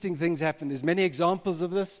interesting things happen. There's many examples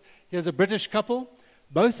of this. Here's a British couple.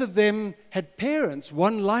 Both of them had parents,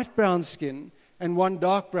 one light brown skin and one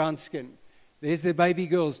dark brown skin. There's their baby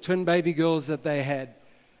girls, twin baby girls that they had.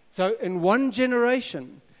 So in one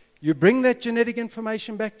generation, you bring that genetic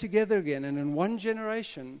information back together again, and in one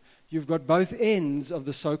generation, you've got both ends of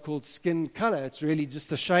the so-called skin color. It's really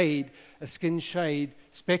just a shade, a skin shade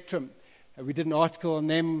spectrum. We did an article on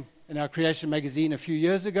them in our Creation magazine a few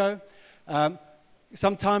years ago.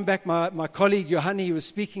 Some time back, my colleague Johanni, he was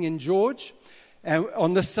speaking in George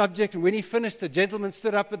on this subject, and when he finished, the gentleman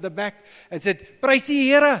stood up at the back and said, "Praise die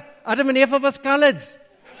Here, Adam and Eva was colored."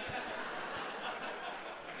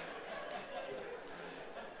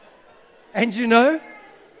 And you know,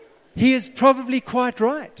 he is probably quite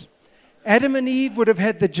right. Adam and Eve would have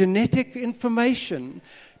had the genetic information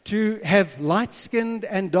to have light-skinned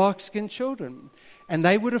and dark-skinned children. And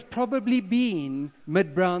they would have probably been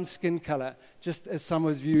mid-brown skin color, just as some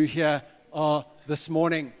of you here are this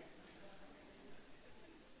morning.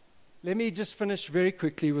 Let me just finish very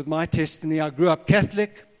quickly with my testimony. I grew up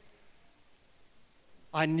Catholic.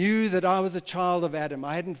 I knew that I was a child of Adam.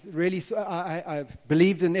 I hadn't really, I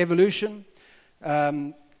believed in evolution.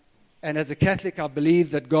 And as a Catholic, I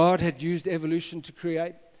believed that God had used evolution to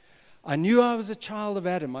create. I knew I was a child of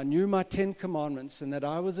Adam. I knew my 10 commandments and that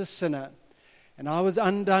I was a sinner. And I was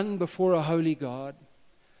undone before a holy God.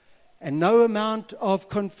 And no amount of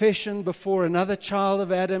confession before another child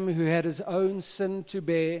of Adam who had his own sin to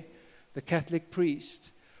bear, the Catholic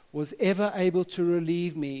priest, was ever able to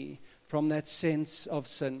relieve me from that sense of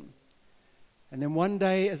sin. And then one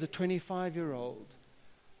day, as a 25-year-old,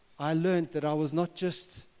 I learned that I was not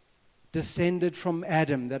just descended from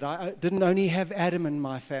Adam, that I didn't only have Adam in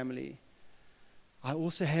my family. I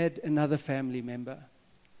also had another family member,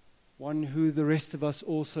 one who the rest of us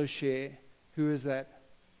also share. Who is that?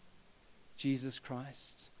 Jesus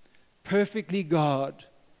Christ. Perfectly God,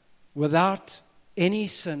 without any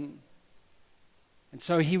sin, And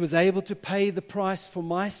so he was able to pay the price for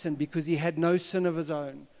my sin because he had no sin of his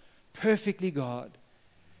own. Perfectly God,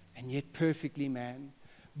 and yet perfectly man.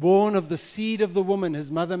 Born of the seed of the woman, his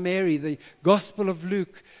mother Mary. The Gospel of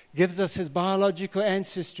Luke gives us his biological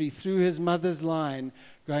ancestry through his mother's line,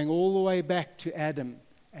 going all the way back to Adam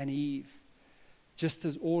and Eve. Just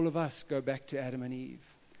as all of us go back to Adam and Eve.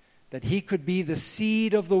 That he could be the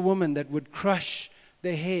seed of the woman that would crush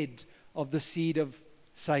the head of the seed of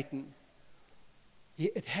Satan.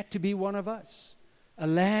 It had to be one of us. A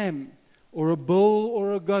lamb or a bull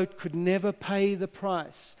or a goat could never pay the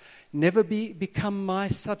price, never become my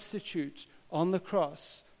substitute on the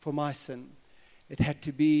cross for my sin. It had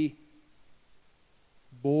to be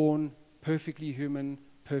born perfectly human,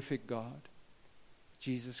 perfect God,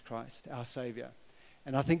 Jesus Christ, our Savior.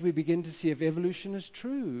 And I think we begin to see if evolution is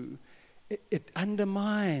true, it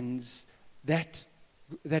undermines that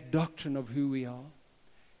doctrine of who we are.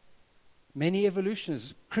 Many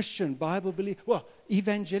evolutionists, Christian, Bible belief,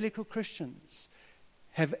 evangelical Christians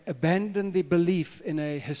have abandoned their belief in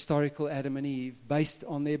a historical Adam and Eve based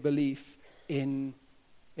on their belief in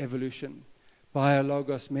evolution.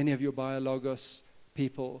 Biologos, many of your biologos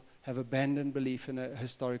people have abandoned belief in a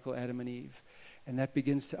historical Adam and Eve. And that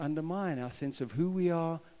begins to undermine our sense of who we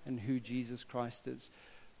are and who Jesus Christ is.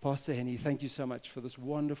 Pastor Henny, thank you so much for this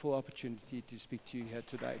wonderful opportunity to speak to you here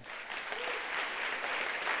today.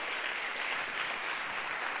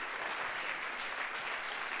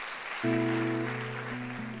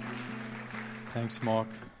 Thanks, Mark.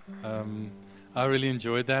 I really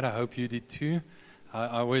enjoyed that. I hope you did too. I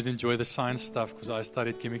always enjoy the science stuff because I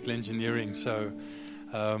studied chemical engineering. So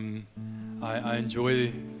I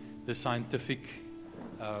enjoy the scientific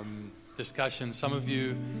discussion. Some of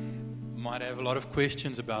you might have a lot of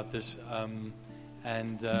questions about this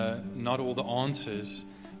and not all the answers.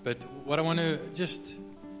 But what I want to just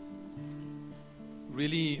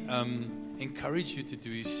really encourage you to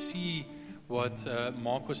do is see what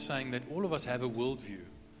Mark was saying, that all of us have a worldview.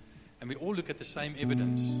 And we all look at the same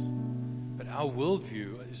evidence. But our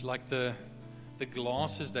worldview is like the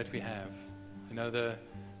glasses that we have. You know, the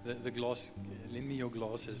glass, lend me your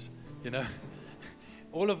glasses. You know,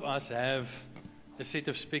 all of us have a set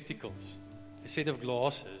of spectacles, a set of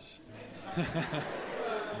glasses.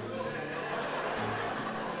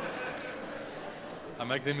 I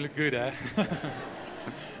make them look good, eh?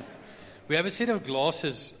 We have a set of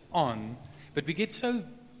glasses on, but we get so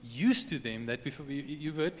used to them that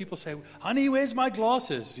you've heard people say, honey, where's my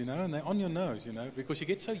glasses? You know, and they're on your nose, you know, because you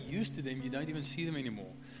get so used to them, you don't even see them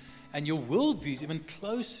anymore. And your worldview is even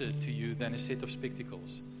closer to you than a set of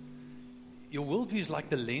spectacles. Your worldview is like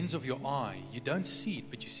the lens of your eye. You don't see it,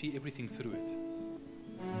 but you see everything through it.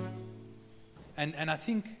 And I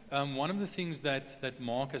think one of the things that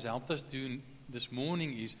Mark has helped us do this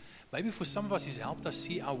morning is, maybe for some of us, he's helped us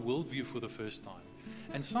see our worldview for the first time.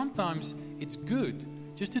 And sometimes it's good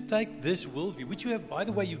just to take this worldview, which you have, by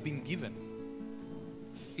the way, you've been given.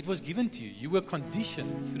 It was given to you. You were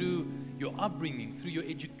conditioned through your upbringing, through your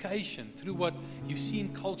education, through what you see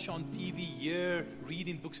in culture on TV, hear, read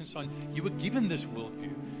in books and so on. You were given this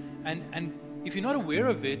worldview. And if you're not aware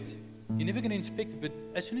of it, you're never going to inspect it. But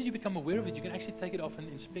as soon as you become aware of it, you can actually take it off and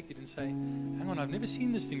inspect it and say, hang on, I've never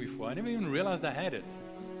seen this thing before. I never even realized I had it.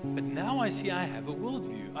 But now I see I have a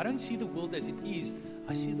worldview. I don't see the world as it is.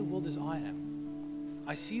 I see the world as I am.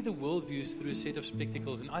 I see the worldviews through a set of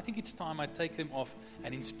spectacles, and I think it's time I take them off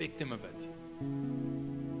and inspect them a bit.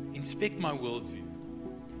 Inspect my worldview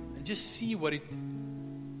and just see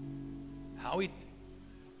how it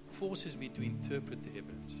forces me to interpret the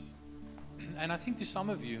evidence. And I think to some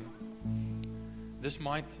of you, this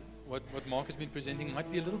might, what Mark has been presenting,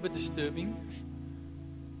 might be a little bit disturbing.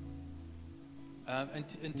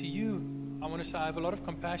 And to you, I want to say I have a lot of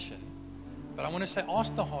compassion. But I want to say,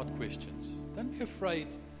 ask the hard questions. Don't be afraid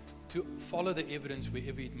to follow the evidence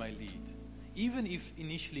wherever it may lead, even if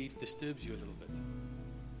initially it disturbs you a little bit.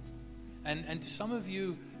 And to some of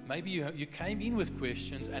you, maybe you came in with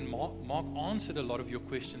questions, and Mark answered a lot of your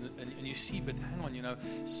questions, and you see, but hang on, you know,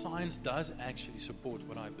 science does actually support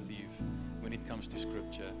what I believe when it comes to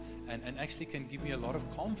Scripture, and actually can give me a lot of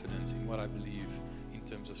confidence in what I believe in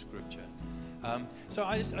terms of Scripture. So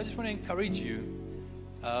I just want to encourage you.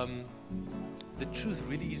 The truth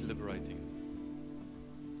really is liberating.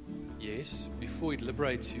 Yes, before it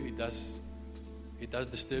liberates you, it does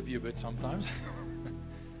disturb you a bit sometimes,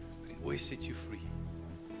 but it always sets you free.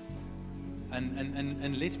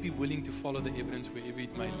 And let's be willing to follow the evidence wherever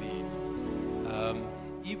it may lead,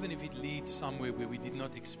 even if it leads somewhere where we did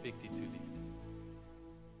not expect it to lead.